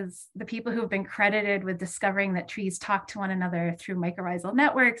because the people who have been credited with discovering that trees talk to one another through mycorrhizal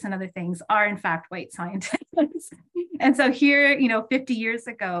networks and other things are in fact white scientists. And so here, 50 years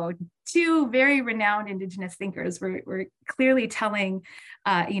ago, two very renowned Indigenous thinkers were clearly telling,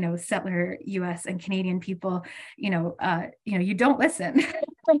 settler US and Canadian people, you don't listen.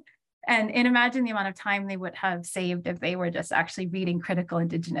 And imagine the amount of time they would have saved if they were just actually reading critical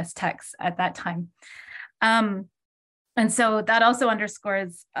Indigenous texts at that time. And so that also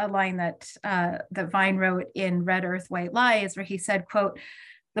underscores a line that Vine wrote in Red Earth, White Lies, where he said, quote,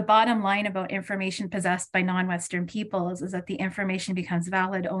 "The bottom line about information possessed by non-Western peoples is that the information becomes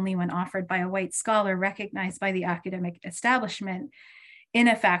valid only when offered by a white scholar recognized by the academic establishment. In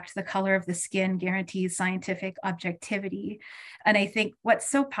effect, the color of the skin guarantees scientific objectivity." And I think what's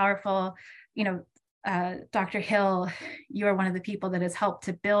so powerful, Dr. Hill, you are one of the people that has helped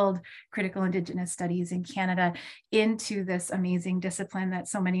to build critical Indigenous studies in Canada into this amazing discipline that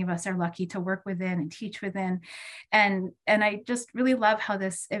so many of us are lucky to work within and teach within. And I just really love how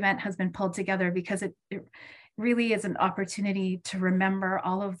this event has been pulled together, because it really is an opportunity to remember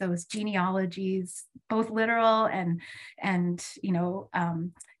all of those genealogies, both literal and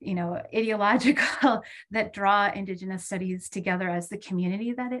ideological, that draw Indigenous studies together as the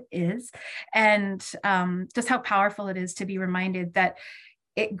community that it is, and just how powerful it is to be reminded that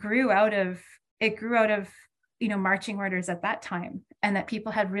it grew out of marching orders at that time, and that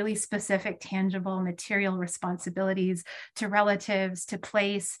people had really specific, tangible, material responsibilities to relatives, to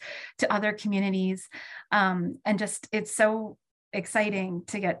place, to other communities. And just, it's so exciting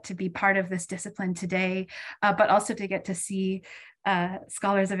to get to be part of this discipline today, but also to get to see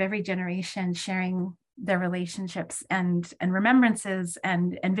scholars of every generation sharing their relationships and remembrances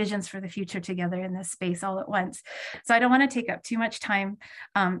and visions for the future together in this space all at once. So I don't want to take up too much time,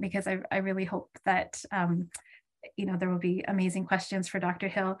 because I really hope that there will be amazing questions for Dr.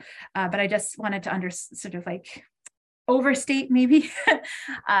 Hill, but I just wanted to overstate maybe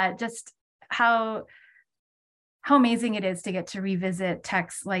just how amazing it is to get to revisit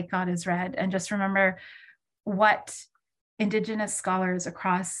texts like God is Red, and just remember what Indigenous scholars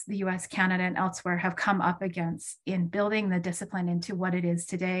across the US, Canada, and elsewhere have come up against in building the discipline into what it is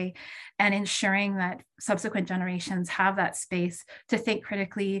today, and ensuring that subsequent generations have that space to think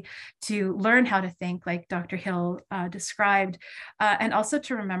critically, to learn how to think like Dr. Hill described, and also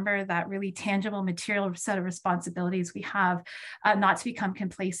to remember that really tangible material set of responsibilities we have, not to become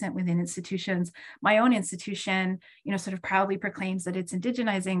complacent within institutions. My own institution, sort of proudly proclaims that it's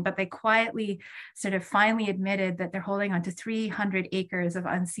indigenizing, but they quietly sort of finally admitted that they're holding on to 300 acres of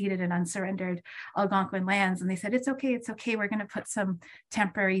unceded and unsurrendered Algonquin lands. And they said, it's okay, we're going to put some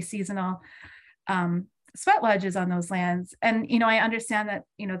temporary seasonal sweat lodges on those lands. And, I understand that,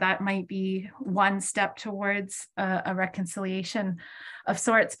 that might be one step towards a reconciliation of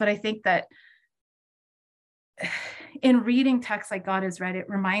sorts, but I think that in reading texts like God is Red, it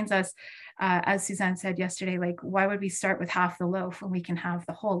reminds us, as Suzanne said yesterday, why would we start with half the loaf when we can have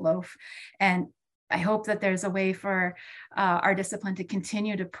the whole loaf? And I hope that there's a way for our discipline to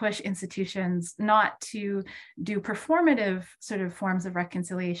continue to push institutions not to do performative sort of forms of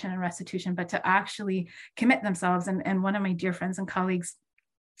reconciliation and restitution, but to actually commit themselves. And one of my dear friends and colleagues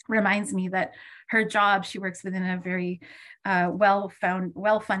reminds me that her job, she works within a very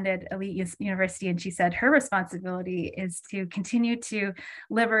well-funded elite university, and she said her responsibility is to continue to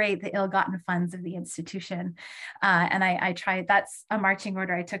liberate the ill-gotten funds of the institution. And I tried, that's a marching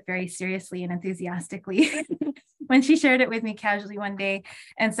order I took very seriously and enthusiastically when she shared it with me casually one day.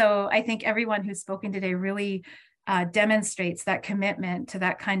 And so I think everyone who's spoken today really demonstrates that commitment to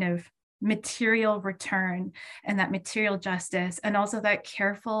that kind of material return and that material justice, and also that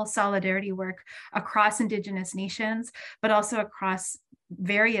careful solidarity work across Indigenous nations, but also across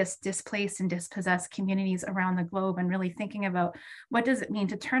various displaced and dispossessed communities around the globe, and really thinking about what does it mean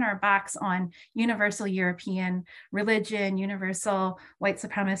to turn our backs on universal European religion, universal white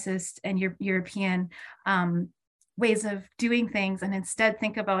supremacist and European ways of doing things, and instead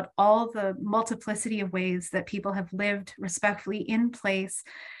think about all the multiplicity of ways that people have lived respectfully in place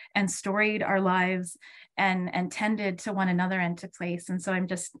and storied our lives and tended to one another and to place. And so I'm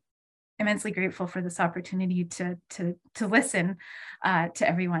just immensely grateful for this opportunity to listen to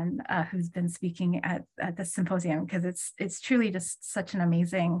everyone who's been speaking at this symposium, because it's truly just such an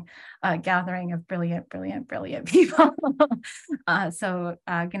amazing gathering of brilliant people. So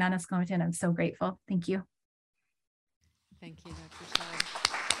Gananas Komitin, I'm so grateful. Thank you. Thank you, Dr. Shaw.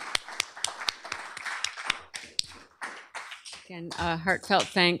 Again, heartfelt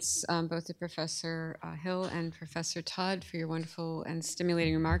thanks both to Professor Hill and Professor Todd for your wonderful and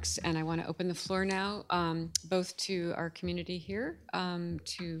stimulating remarks. And I want to open the floor now, both to our community here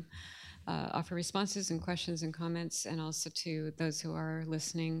to offer responses and questions and comments, and also to those who are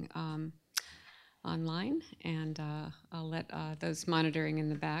listening online. And I'll let those monitoring in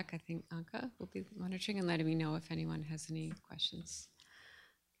the back, I think Anka will be monitoring and letting me know if anyone has any questions.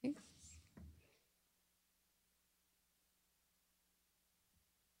 Okay.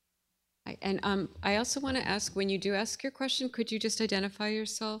 And I also want to ask, when you do ask your question, could you just identify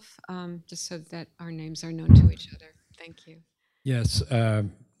yourself, just so that our names are known to each other? Thank you. Yes,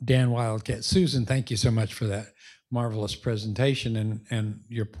 Dan Wildcat. Susan, thank you so much for that marvelous presentation and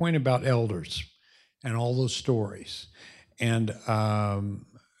your point about elders and all those stories. And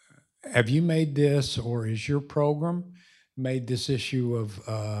have you made this, or is your program made this issue of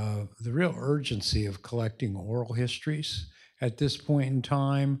the real urgency of collecting oral histories at this point in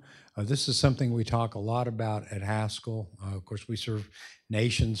time? This is something we talk a lot about at Haskell. Of course, we serve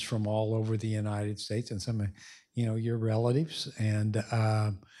nations from all over the United States and some of your relatives. And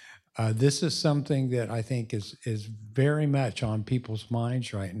this is something that I think is very much on people's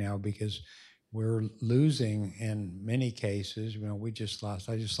minds right now, because we're losing in many cases.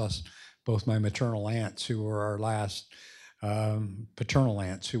 I just lost both my maternal aunts, who were our last paternal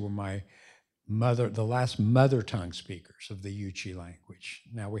aunts, who were the last mother tongue speakers of the Yuchi language.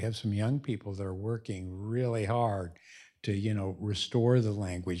 Now we have some young people that are working really hard to, restore the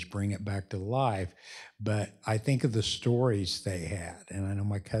language, bring it back to life. But I think of the stories they had, and I know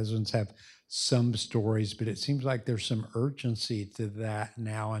my cousins have some stories, but it seems like there's some urgency to that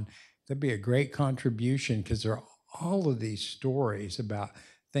now. And that'd be a great contribution, because there are all of these stories about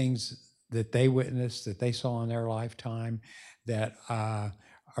things that they witnessed, that they saw in their lifetime, that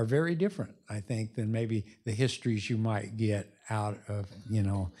are very different, I think, than maybe the histories you might get out of,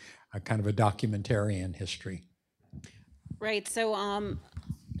 a kind of a documentarian history. Right. So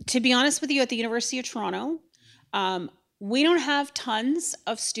to be honest with you, at the University of Toronto, we don't have tons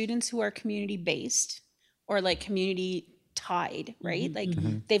of students who are community-based or like community tied, right?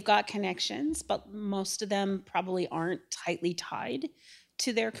 They've got connections, but most of them probably aren't tightly tied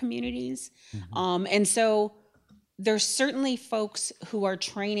to their communities. And so there's certainly folks who are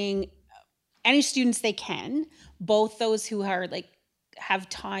training any students they can, both those who are have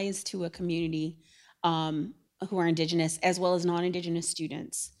ties to a community, who are Indigenous, as well as non-Indigenous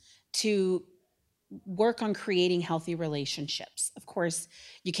students, to work on creating healthy relationships. Of course,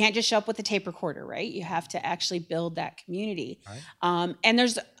 you can't just show up with a tape recorder, right? You have to actually build that community. Right. And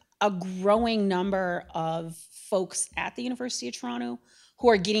there's a growing number of folks at the University of Toronto who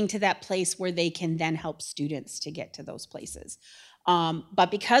are getting to that place where they can then help students to get to those places.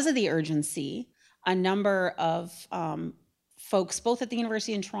 But because of the urgency, a number of folks, both at the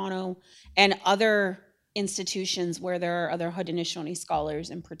University of Toronto and other institutions where there are other Haudenosaunee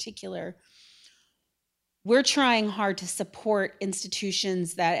scholars in particular, we're trying hard to support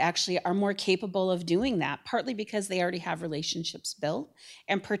institutions that actually are more capable of doing that, partly because they already have relationships built.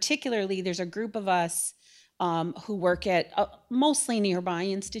 And particularly, there's a group of us who work at mostly nearby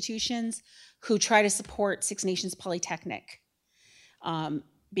institutions who try to support Six Nations Polytechnic,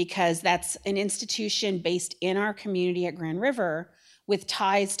 because that's an institution based in our community at Grand River with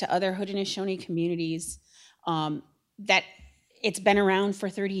ties to other Haudenosaunee communities, that it's been around for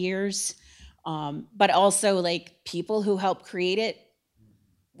 30 years, but also people who helped create it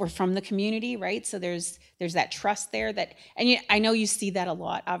were from the community, right? So there's that trust there and I know you see that a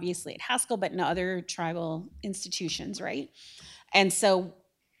lot, obviously at Haskell, but in other tribal institutions, right? And so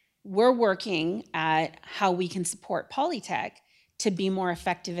we're working at how we can support Polytech to be more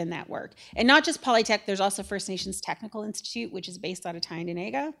effective in that work. And not just Polytech, there's also First Nations Technical Institute, which is based out of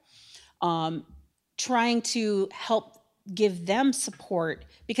Tyendinaga, trying to help give them support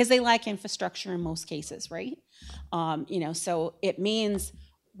because they lack infrastructure in most cases, right? So it means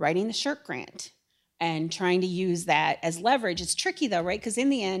writing the SSHRC grant and trying to use that as leverage. It's tricky though, right? Because in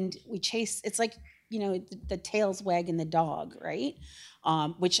the end, it's like, the tail's wagging the dog, right?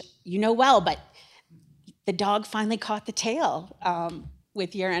 Which well, but the dog finally caught the tail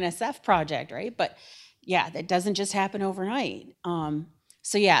with your NSF project, right? But yeah, that doesn't just happen overnight.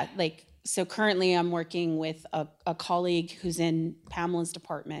 So currently I'm working with a colleague who's in Pamela's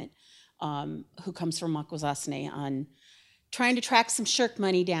department, who comes from Akwesasne, on trying to track some SSHRC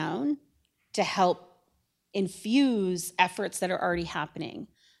money down to help infuse efforts that are already happening,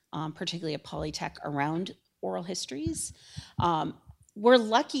 particularly at Polytech around oral histories. We're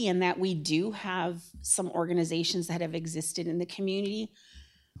lucky in that we do have some organizations that have existed in the community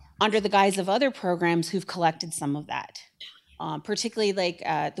under the guise of other programs who've collected some of that. particularly like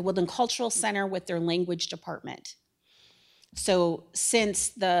the Woodland Cultural Center with their language department. So since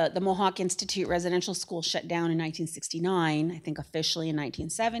the Mohawk Institute Residential School shut down in 1969, I think officially in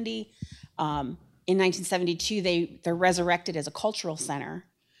 1970, in 1972, they're resurrected as a cultural center,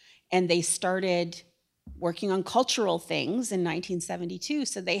 and they started working on cultural things in 1972.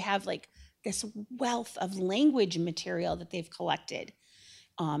 So they have like this wealth of language material that they've collected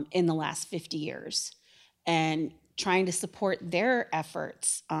in the last 50 years, and trying to support their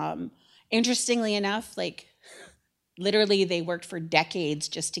efforts. Interestingly enough, like literally they worked for decades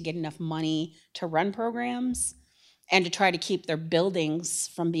just to get enough money to run programs and to try to keep their buildings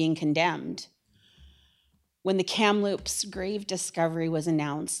from being condemned. When the Kamloops grave discovery was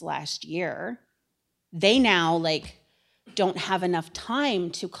announced last year, they now like don't have enough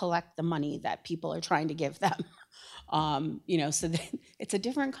time to collect the money that people are trying to give them. So it's a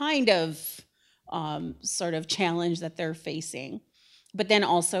different kind of sort of challenge that they're facing. But then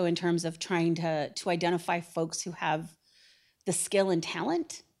also in terms of trying to identify folks who have the skill and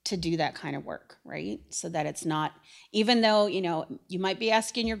talent to do that kind of work, right? So that it's not, even though, you might be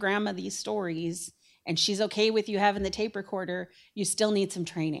asking your grandma these stories and she's okay with you having the tape recorder, you still need some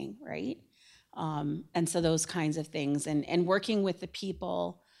training, right? And so those kinds of things, and working with the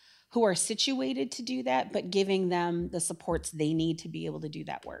people who are situated to do that, but giving them the supports they need to be able to do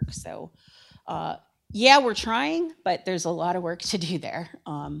that work. So yeah, we're trying, but there's a lot of work to do there.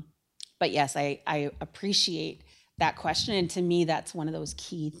 But yes, I appreciate that question. And to me, that's one of those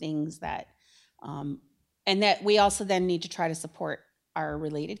key things that, and that we also then need to try to support our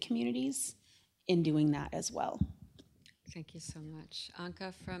related communities in doing that as well. Thank you so much.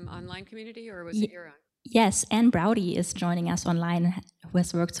 Anka from online community, or was it your own? Yes, Anne Browdy is joining us online, who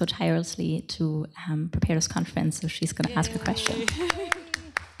has worked so tirelessly to prepare this conference. So she's going to ask a question.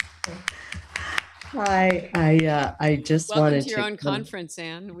 Hi, I just Welcome wanted to your own conference,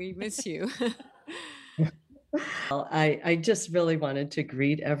 Anne. We miss you. Well, I just really wanted to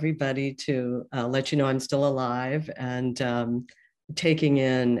greet everybody, to let you know I'm still alive, and taking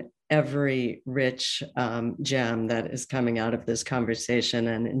in every rich gem that is coming out of this conversation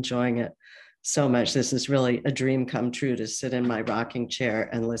and enjoying it so much. This is really a dream come true, to sit in my rocking chair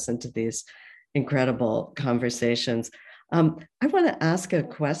and listen to these incredible conversations. I want to ask a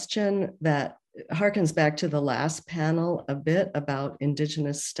question that harkens back to the last panel a bit about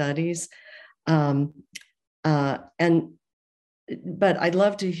Indigenous studies. But I'd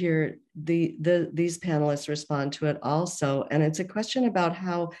love to hear these panelists respond to it also. And it's a question about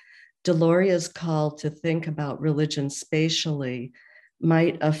how Deloria's call to think about religion spatially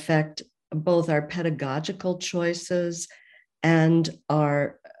might affect both our pedagogical choices and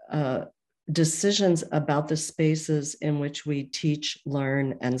our decisions about the spaces in which we teach,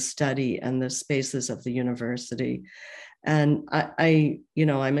 learn, and study, and the spaces of the university. And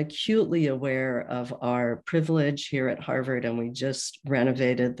I'm acutely aware of our privilege here at Harvard, and we just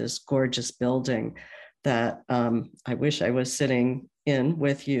renovated this gorgeous building that I wish I was sitting in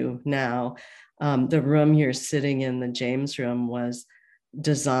with you now. The room you're sitting in, the James Room, was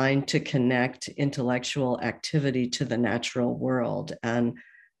designed to connect intellectual activity to the natural world. And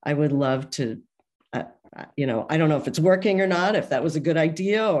I would love to, I don't know if it's working or not, if that was a good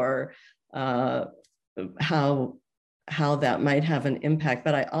idea, or how that might have an impact.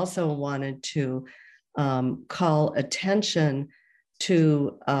 But I also wanted to call attention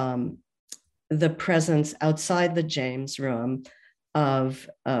to the presence outside the James Room of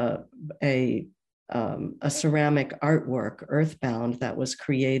a ceramic artwork, Earthbound, that was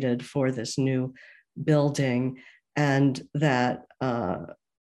created for this new building, and that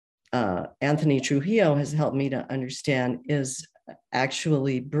Anthony Trujillo has helped me to understand is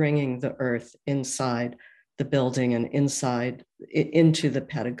actually bringing the earth inside the building and inside into the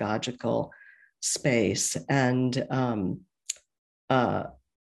pedagogical space. And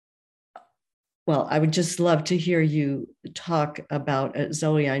well, I would just love to hear you talk about,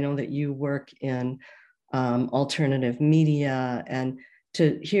 Zoe, I know that you work in alternative media, and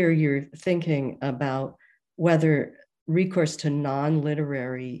to hear your thinking about whether recourse to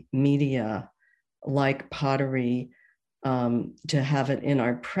non-literary media like pottery, to have it in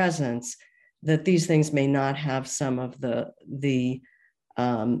our presence, that these things may not have some of the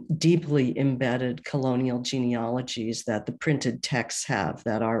deeply embedded colonial genealogies that the printed texts have,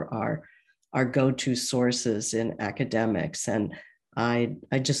 that are our go-to sources in academics. And I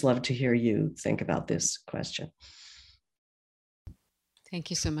just love to hear you think about this question. Thank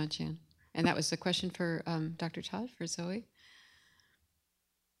you so much, Anne. And that was a question for Dr. Todd, for Zoe?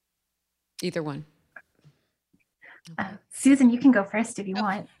 Either one. Susan, you can go first if you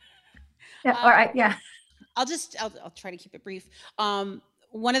want. Yeah, all right, yeah. I'll try to keep it brief.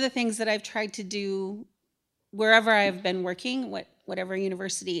 One of the things that I've tried to do wherever I've been working, whatever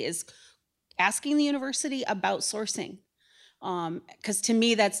university, is asking the university about sourcing. Because to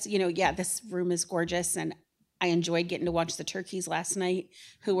me, that's, yeah, this room is gorgeous, and I enjoyed getting to watch the turkeys last night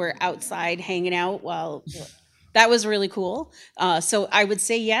who were outside hanging out while that was really cool. So I would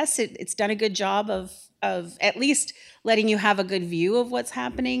say yes, it's done a good job of at least letting you have a good view of what's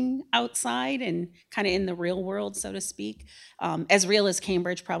happening outside and kind of in the real world, so to speak. As real as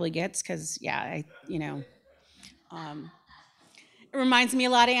Cambridge probably gets, because it reminds me a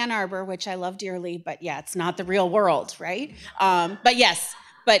lot of Ann Arbor, which I love dearly, but yeah, it's not the real world, right? But yes,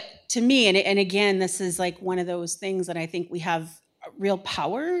 but to me, and again, this is like one of those things that I think we have real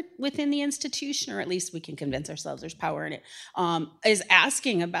power within the institution, or at least we can convince ourselves there's power in it, is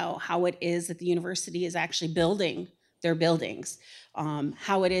asking about how it is that the university is actually building their buildings,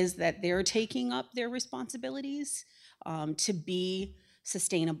 how it is that they're taking up their responsibilities to be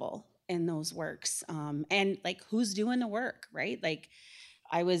sustainable in those works, and like who's doing the work, right? Like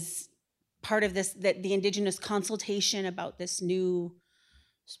I was part of this, that the Indigenous consultation about this new,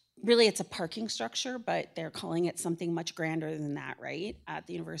 really it's a parking structure, but they're calling it something much grander than that, right, at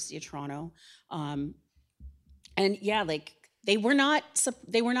the University of Toronto. And yeah, like they were not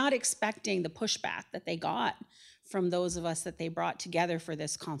expecting the pushback that they got from those of us that they brought together for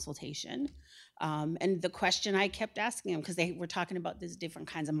this consultation. And the question I kept asking them, because they were talking about these different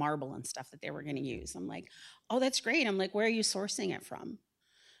kinds of marble and stuff that they were going to use. I'm like, oh, that's great. I'm like, where are you sourcing it from?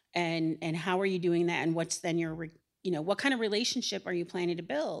 And how are you doing that? And what's then your, what kind of relationship are you planning to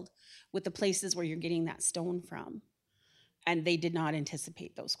build with the places where you're getting that stone from? And they did not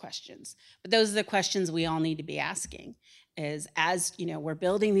anticipate those questions. But those are the questions we all need to be asking, is as, we're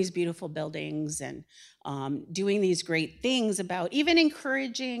building these beautiful buildings and doing these great things about even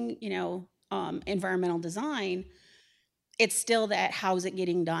encouraging, environmental design, it's still that how's it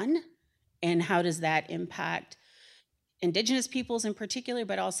getting done, and how does that impact Indigenous peoples in particular,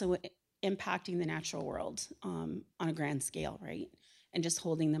 but also impacting the natural world on a grand scale, right? And just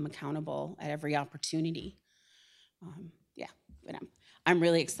holding them accountable at every opportunity. Yeah, but I'm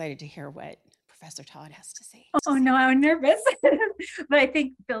really excited to hear what Professor Todd has to say. Oh no, I'm nervous. But I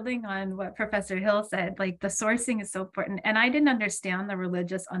think building on what Professor Hill said, like the sourcing is so important. And I didn't understand the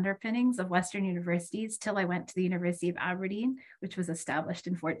religious underpinnings of Western universities till I went to the University of Aberdeen, which was established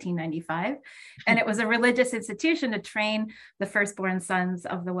in 1495. And it was a religious institution to train the firstborn sons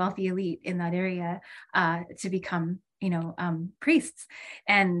of the wealthy elite in that area to become priests.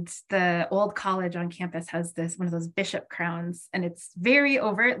 And the old college on campus has one of those bishop crowns, and it's very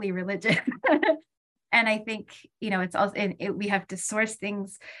overtly religious. And I think, it's also, we have to source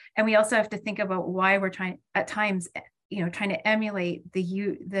things, and we also have to think about why we're trying to emulate the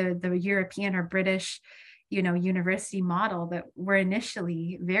European or British, university model that were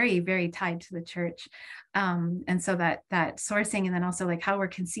initially very, very tied to the church. And so that sourcing, and then also like how we're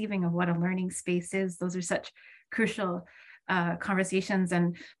conceiving of what a learning space is, those are such crucial conversations,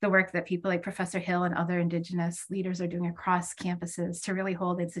 and the work that people like Professor Hill and other Indigenous leaders are doing across campuses to really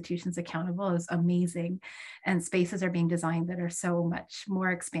hold institutions accountable is amazing. And spaces are being designed that are so much more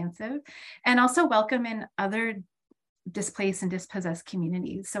expansive and also welcome in other displaced and dispossessed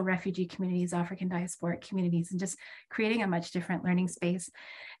communities, so refugee communities, African diasporic communities, and just creating a much different learning space.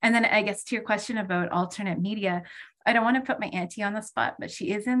 And then I guess to your question about alternate media, I don't want to put my auntie on the spot, but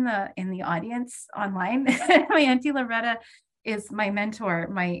she is in the audience online. My auntie Loretta is my mentor,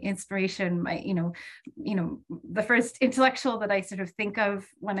 my inspiration, my, the first intellectual that I sort of think of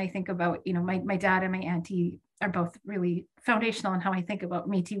when I think about, my dad and my auntie are both really foundational in how I think about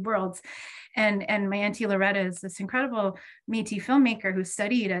Métis worlds. And my auntie Loretta is this incredible Métis filmmaker who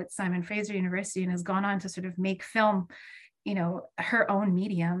studied at Simon Fraser University and has gone on to sort of make film, her own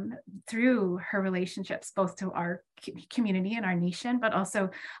medium through her relationships, both to our community and our nation, but also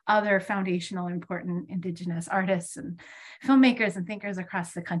other foundational, important Indigenous artists and filmmakers and thinkers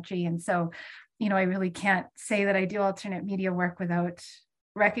across the country. And so, I really can't say that I do alternate media work without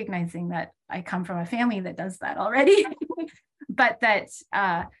recognizing that I come from a family that does that already, but that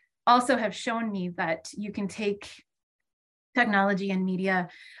also have shown me that you can take technology and media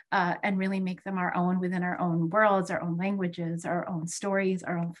and really make them our own within our own worlds, our own languages, our own stories,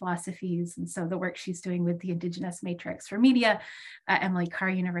 our own philosophies. And so the work she's doing with the Indigenous Matrix for Media, Emily Carr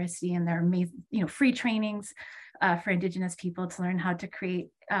University, and their amazing, free trainings for Indigenous people to learn how to create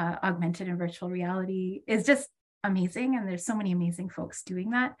augmented and virtual reality is just amazing. And there's so many amazing folks doing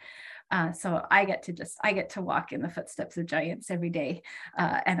that. So I get to walk in the footsteps of giants every day.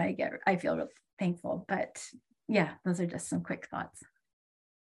 And I feel really thankful, but yeah, those are just some quick thoughts.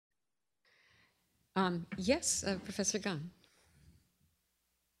 Yes, Professor Gunn.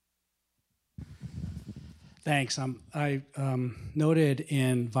 Thanks. I noted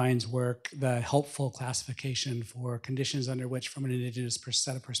in Vine's work the helpful classification for conditions under which, from an Indigenous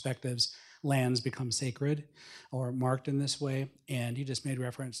set of perspectives, lands become sacred or marked in this way. And you just made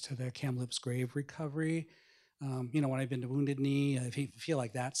reference to the Kamloops grave recovery. When I've been to Wounded Knee, I feel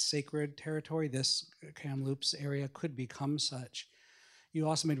like that's sacred territory. This Kamloops area could become such. You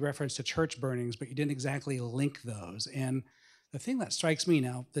also made reference to church burnings, but you didn't exactly link those. And the thing that strikes me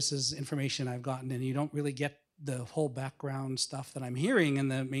now, this is information I've gotten, and you don't really get the whole background stuff that I'm hearing in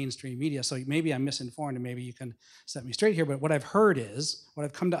the mainstream media. So maybe I'm misinformed, and maybe you can set me straight here. But what I've heard is, what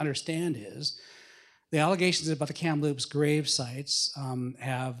I've come to understand is, the allegations about the Kamloops grave sites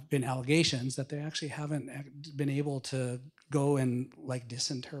have been allegations that they actually haven't been able to go and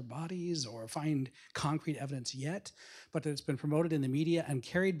disinter bodies or find concrete evidence yet, but it's been promoted in the media and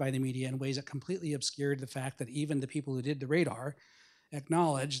carried by the media in ways that completely obscured the fact that even the people who did the radar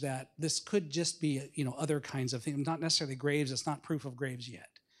acknowledge that this could just be other kinds of things, not necessarily graves. It's not proof of graves yet.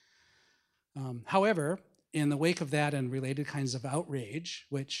 However, in the wake of that and related kinds of outrage,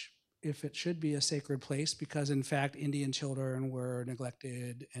 which if it should be a sacred place, because in fact Indian children were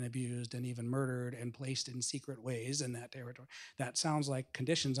neglected and abused and even murdered and placed in secret ways in that territory, that sounds like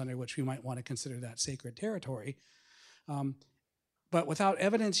conditions under which we might want to consider that sacred territory. But without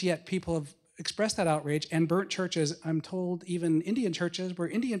evidence yet, people have expressed that outrage and burnt churches, I'm told even Indian churches where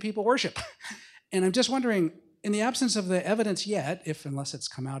Indian people worship. And I'm just wondering, in the absence of the evidence yet, unless it's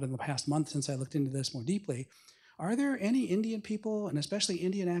come out in the past month since I looked into this more deeply, are there any Indian people, and especially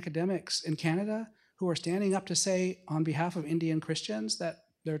Indian academics in Canada, who are standing up to say on behalf of Indian Christians that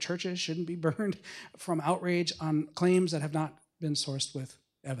their churches shouldn't be burned from outrage on claims that have not been sourced with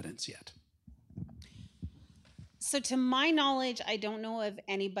evidence yet? So to my knowledge, I don't know of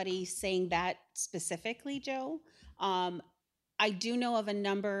anybody saying that specifically, Joe. I do know of a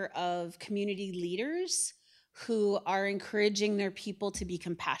number of community leaders who are encouraging their people to be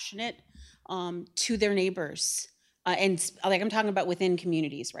compassionate to their neighbors. And I'm talking about within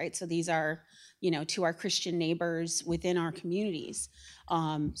communities, right? So these are, to our Christian neighbors within our communities.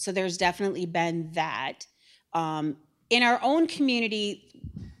 So there's definitely been that. In our own community,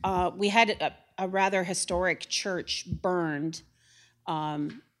 we had a rather historic church burned. I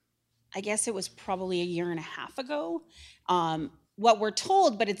guess it was probably a year and a half ago. What we're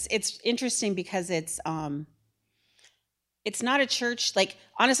told, but it's interesting because it's not a church.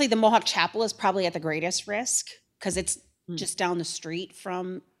 Honestly, the Mohawk Chapel is probably at the greatest risk because it's just down the street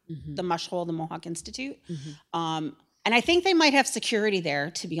from the Mush Hole, the Mohawk Institute. And I think they might have security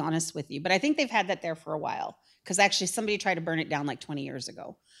there, to be honest with you. But I think they've had that there for a while because actually somebody tried to burn it down 20 years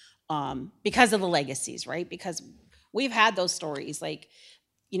ago because of the legacies, right? Because we've had those stories.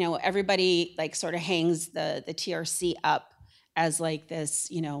 Everybody sort of hangs the TRC up as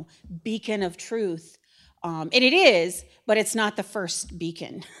this, beacon of truth. And it is, but it's not the first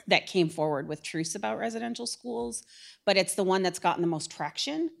beacon that came forward with truths about residential schools, but it's the one that's gotten the most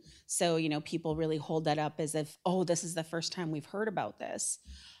traction. So, people really hold that up as if, oh, this is the first time we've heard about this.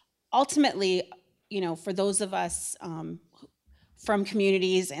 Ultimately, for those of us from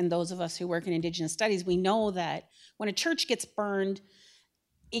communities and those of us who work in Indigenous studies, we know that when a church gets burned,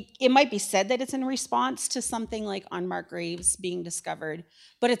 it might be said that it's in response to something like unmarked graves being discovered,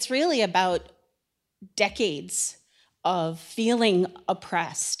 but it's really about decades of feeling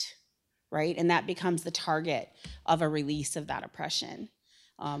oppressed, right? And that becomes the target of a release of that oppression.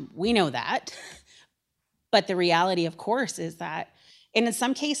 We know that, but the reality, of course, is that, and in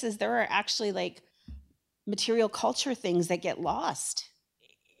some cases, there are actually material culture things that get lost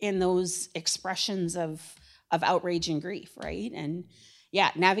in those expressions of outrage and grief, right? And yeah,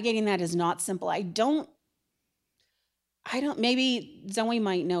 navigating that is not simple. I don't, maybe Zoe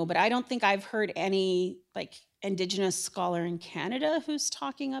might know, but I don't think I've heard any Indigenous scholar in Canada who's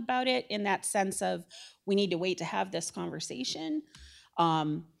talking about it in that sense of we need to wait to have this conversation.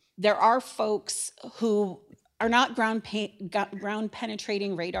 There are folks who are not ground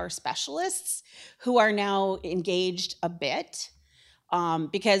penetrating radar specialists who are now engaged a bit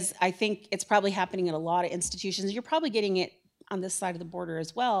because I think it's probably happening in a lot of institutions. You're probably getting it on this side of the border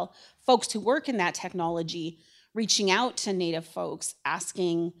as well. Folks who work in that technology reaching out to Native folks,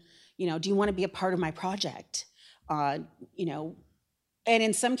 asking, do you want to be a part of my project? And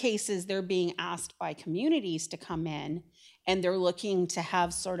in some cases, they're being asked by communities to come in, and they're looking to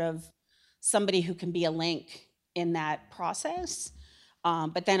have sort of somebody who can be a link in that process,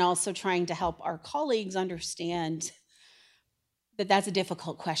 but then also trying to help our colleagues understand that that's a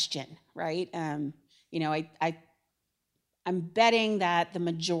difficult question, right? I'm betting that the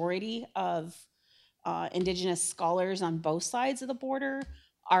majority of Indigenous scholars on both sides of the border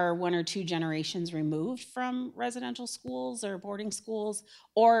are 1 or 2 generations removed from residential schools or boarding schools,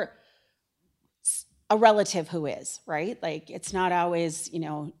 or a relative who is, right? Like, it's not always,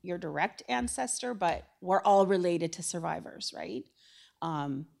 your direct ancestor, but we're all related to survivors, right?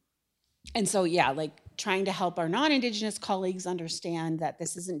 And so, yeah, like trying to help our non-Indigenous colleagues understand that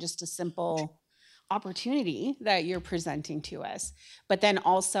this isn't just a simple opportunity that you're presenting to us. But then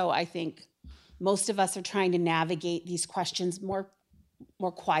also, I think most of us are trying to navigate these questions more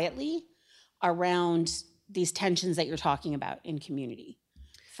quietly around these tensions that you're talking about in community,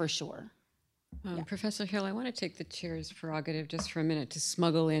 for sure. Professor Hill, I want to take the chair's prerogative just for a minute to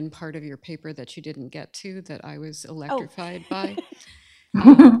smuggle in part of your paper that you didn't get to, that I was electrified by,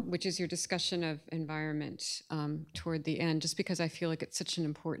 which is your discussion of environment toward the end, just because I feel like it's such an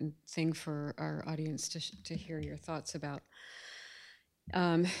important thing for our audience to hear your thoughts about.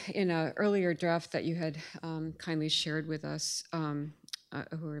 In an earlier draft that you had kindly shared with us,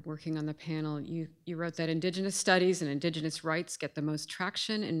 who are working on the panel, you wrote that Indigenous studies and Indigenous rights get the most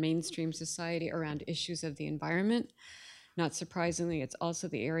traction in mainstream society around issues of the environment. Not surprisingly, it's also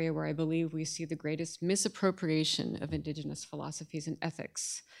the area where I believe we see the greatest misappropriation of Indigenous philosophies and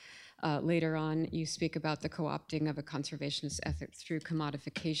ethics. Later on, you speak about the co-opting of a conservationist ethic through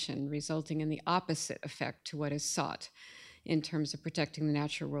commodification, resulting in the opposite effect to what is sought in terms of protecting the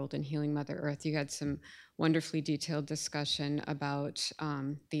natural world and healing Mother Earth. You had some wonderfully detailed discussion about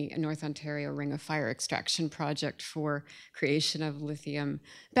the North Ontario Ring of Fire extraction project for creation of lithium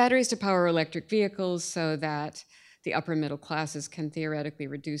batteries to power electric vehicles so that the upper middle classes can theoretically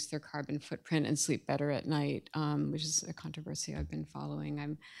reduce their carbon footprint and sleep better at night, which is a controversy I've been following.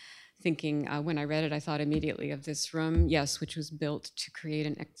 I'm thinking, when I read it, I thought immediately of this room, yes, which was built to create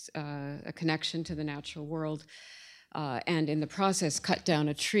a connection to the natural world. And in the process, cut down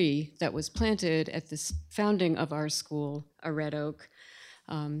a tree that was planted at the founding of our school, a red oak,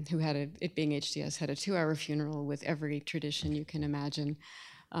 who had, it being HDS, had a 2-hour funeral with every tradition you can imagine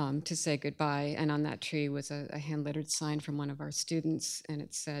to say goodbye. And on that tree was a hand-lettered sign from one of our students, and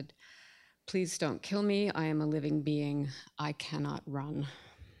it said, "Please don't kill me. I am a living being. I cannot run."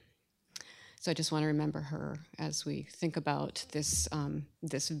 So I just want to remember her as we think about this,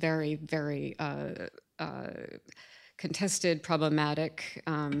 this very, very contested, problematic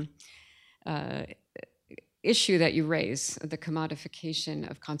issue that you raise, the commodification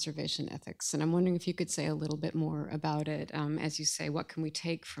of conservation ethics. And I'm wondering if you could say a little bit more about it. As you say, what can we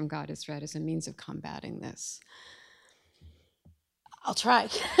take from God is Red as a means of combating this? I'll try.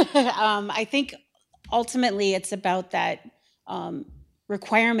 I think ultimately it's about that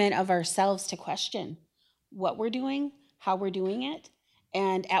requirement of ourselves to question what we're doing, how we're doing it,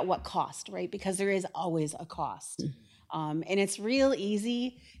 and at what cost, right? Because there is always a cost. And it's real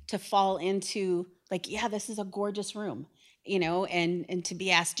easy to fall into like, yeah, this is a gorgeous room, and to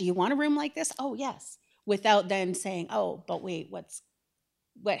be asked, do you want a room like this? Oh, yes. Without then saying, oh, but wait,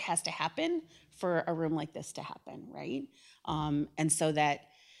 what has to happen for a room like this to happen, right? And so that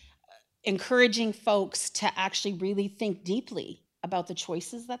encouraging folks to actually really think deeply about the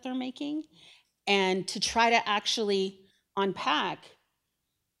choices that they're making and to try to actually unpack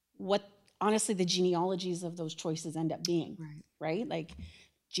what honestly the genealogies of those choices end up being, right? Like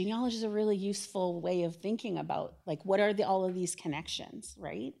genealogy is a really useful way of thinking about like what are all of these connections,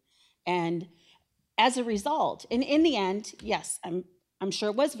 right? And as a result, and in the end, yes, I'm sure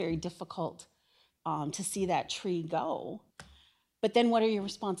it was very difficult to see that tree go. But then what are your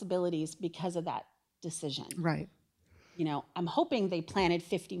responsibilities because of that decision? Right. I'm hoping they planted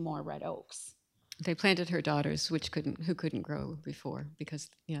 50 more red oaks. They planted her daughters, who couldn't grow before because,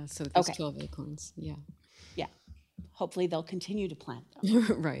 so there's 12 acorns. Yeah. Yeah. Hopefully they'll continue to plant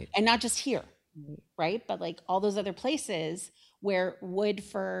them. Right. And not just here, right? But like all those other places where wood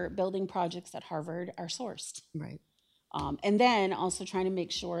for building projects at Harvard are sourced. Right. And then also trying to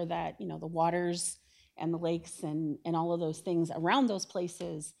make sure that, the waters and the lakes and all of those things around those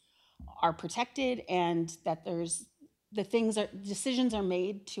places are protected and that decisions are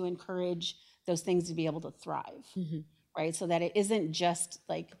made to encourage those things to be able to thrive, right? So that it isn't just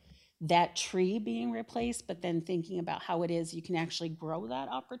like that tree being replaced, but then thinking about how it is you can actually grow that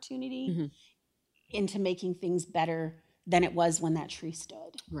opportunity into making things better than it was when that tree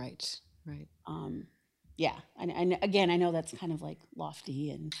stood. Right. Yeah, and again, I know that's kind of like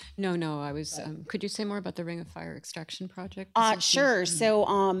lofty and. No, I was. Could you say more about the Ring of Fire extraction project? Sure.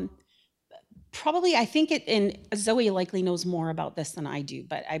 So, probably I think and Zoe likely knows more about this than I do,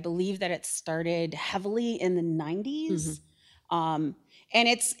 but I believe that it started heavily in the 90s And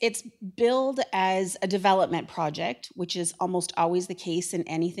it's billed as a development project, which is almost always the case in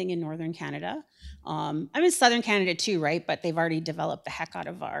anything in Northern Canada. I'm in Southern Canada too, right? But they've already developed the heck out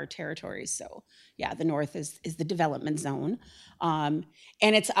of our territories. So yeah, the North is the development zone. And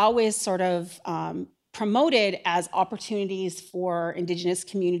it's always sort of promoted as opportunities for Indigenous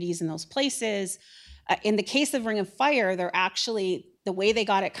communities in those places. In the case of Ring of Fire, they're actually, the way they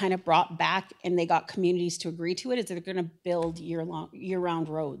got it kind of brought back and they got communities to agree to it is they're going to build year-round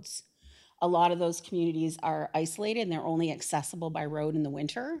roads. A lot of those communities are isolated and they're only accessible by road in the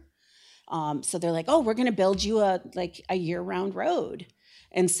winter. So they're like, oh, we're going to build you a year-round road.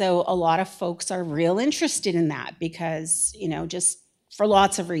 And so a lot of folks are real interested in that because, you know, just for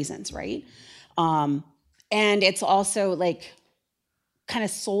lots of reasons, right? And it's also like kind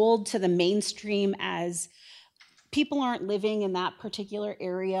of sold to the mainstream as people aren't living in that particular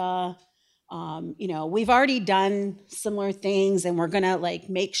area. You know, we've already done similar things and we're gonna like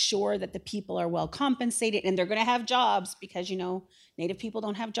make sure that the people are well compensated and they're gonna have jobs because, you know, Native people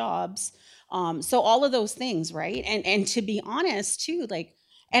don't have jobs. So all of those things, right? And to be honest too, like,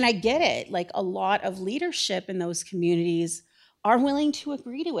 and I get it, like a lot of leadership in those communities are willing to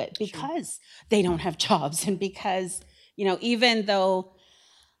agree to it because they don't have jobs and because, you know, even though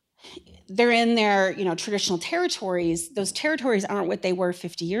they're in their, you know, traditional territories, those territories aren't what they were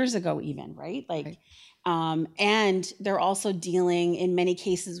 50 years ago even, right? Like, and they're also dealing in many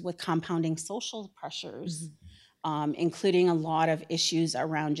cases with compounding social pressures, including a lot of issues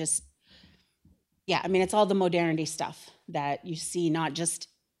around just, yeah, I mean, it's all the modernity stuff that you see, not just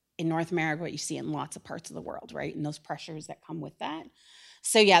in North America, but you see in lots of parts of the world, right? And those pressures that come with that.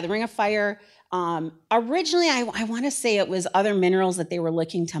 So yeah, the Ring of Fire, originally I want to say it was other minerals that they were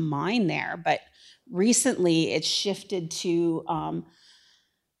looking to mine there, but recently it's shifted to,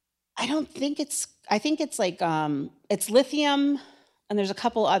 I think it's like, it's lithium and there's a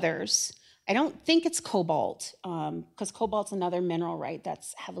couple others. I don't think it's cobalt, because cobalt's another mineral, right?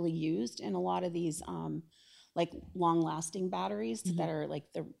 That's heavily used in a lot of these, like long-lasting batteries that are like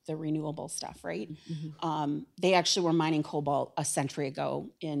the renewable stuff, right? They actually were mining cobalt a century ago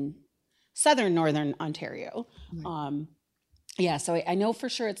in northern Ontario. Yeah, so I know for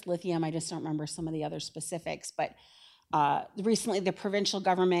sure it's lithium. I just don't remember some of the other specifics. But recently, the provincial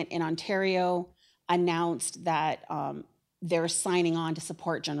government in Ontario announced that they're signing on to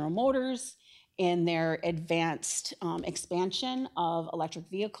support General Motors in their advanced expansion of electric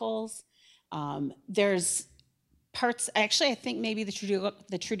vehicles. There's parts, actually, I think maybe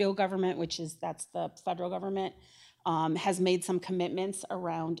the Trudeau government, that's the federal government, has made some commitments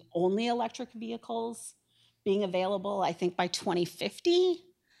around only electric vehicles being available, I think by 2050.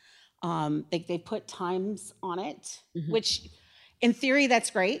 They put times on it, which in theory, that's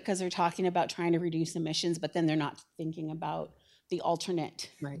great because they're talking about trying to reduce emissions, but then they're not thinking about the alternate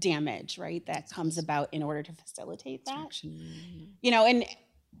damage, right, that comes about in order to facilitate that. You know, and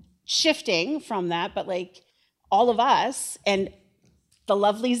shifting from that, but like all of us and the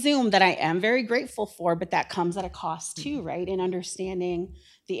lovely Zoom that I am very grateful for, but that comes at a cost too, right? In understanding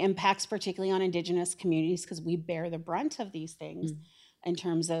the impacts, particularly on Indigenous communities, because we bear the brunt of these things in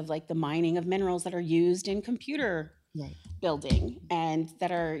terms of like the mining of minerals that are used in computer building and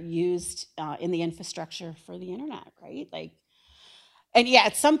that are used in the infrastructure for the internet, right? Like, and yeah,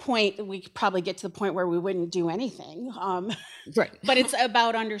 at some point we could probably get to the point where we wouldn't do anything. But it's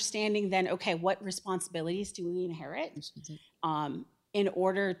about understanding then, okay, what responsibilities do we inherit in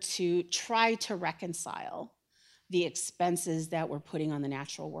order to try to reconcile the expenses that we're putting on the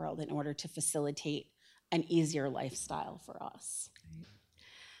natural world in order to facilitate an easier lifestyle for us.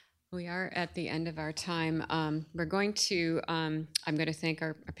 We are at the end of our time. We're going to, I'm going to thank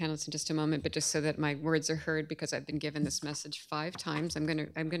our panelists in just a moment, but just so that my words are heard, because I've been given this message 5 times, I'm going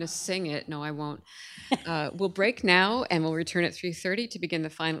to sing it. No, I won't. We'll break now and we'll return at 3:30 to begin the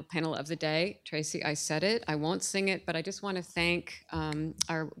final panel of the day. Tracy, I said it. I won't sing it, but I just want to thank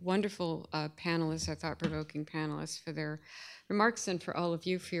our wonderful panelists, our thought-provoking panelists, for their remarks and for all of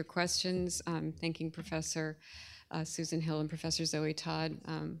you for your questions. Thanking Professor Susan Hill and Professor Zoe Todd.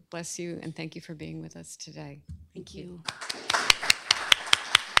 Bless you and thank you for being with us today. Thank you.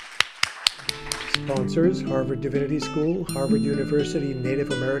 Sponsors: Harvard Divinity School, Harvard University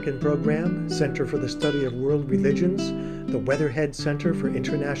Native American Program, Center for the Study of World Religions, the Weatherhead Center for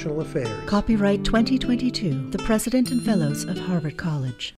International Affairs. Copyright 2022, the President and Fellows of Harvard College.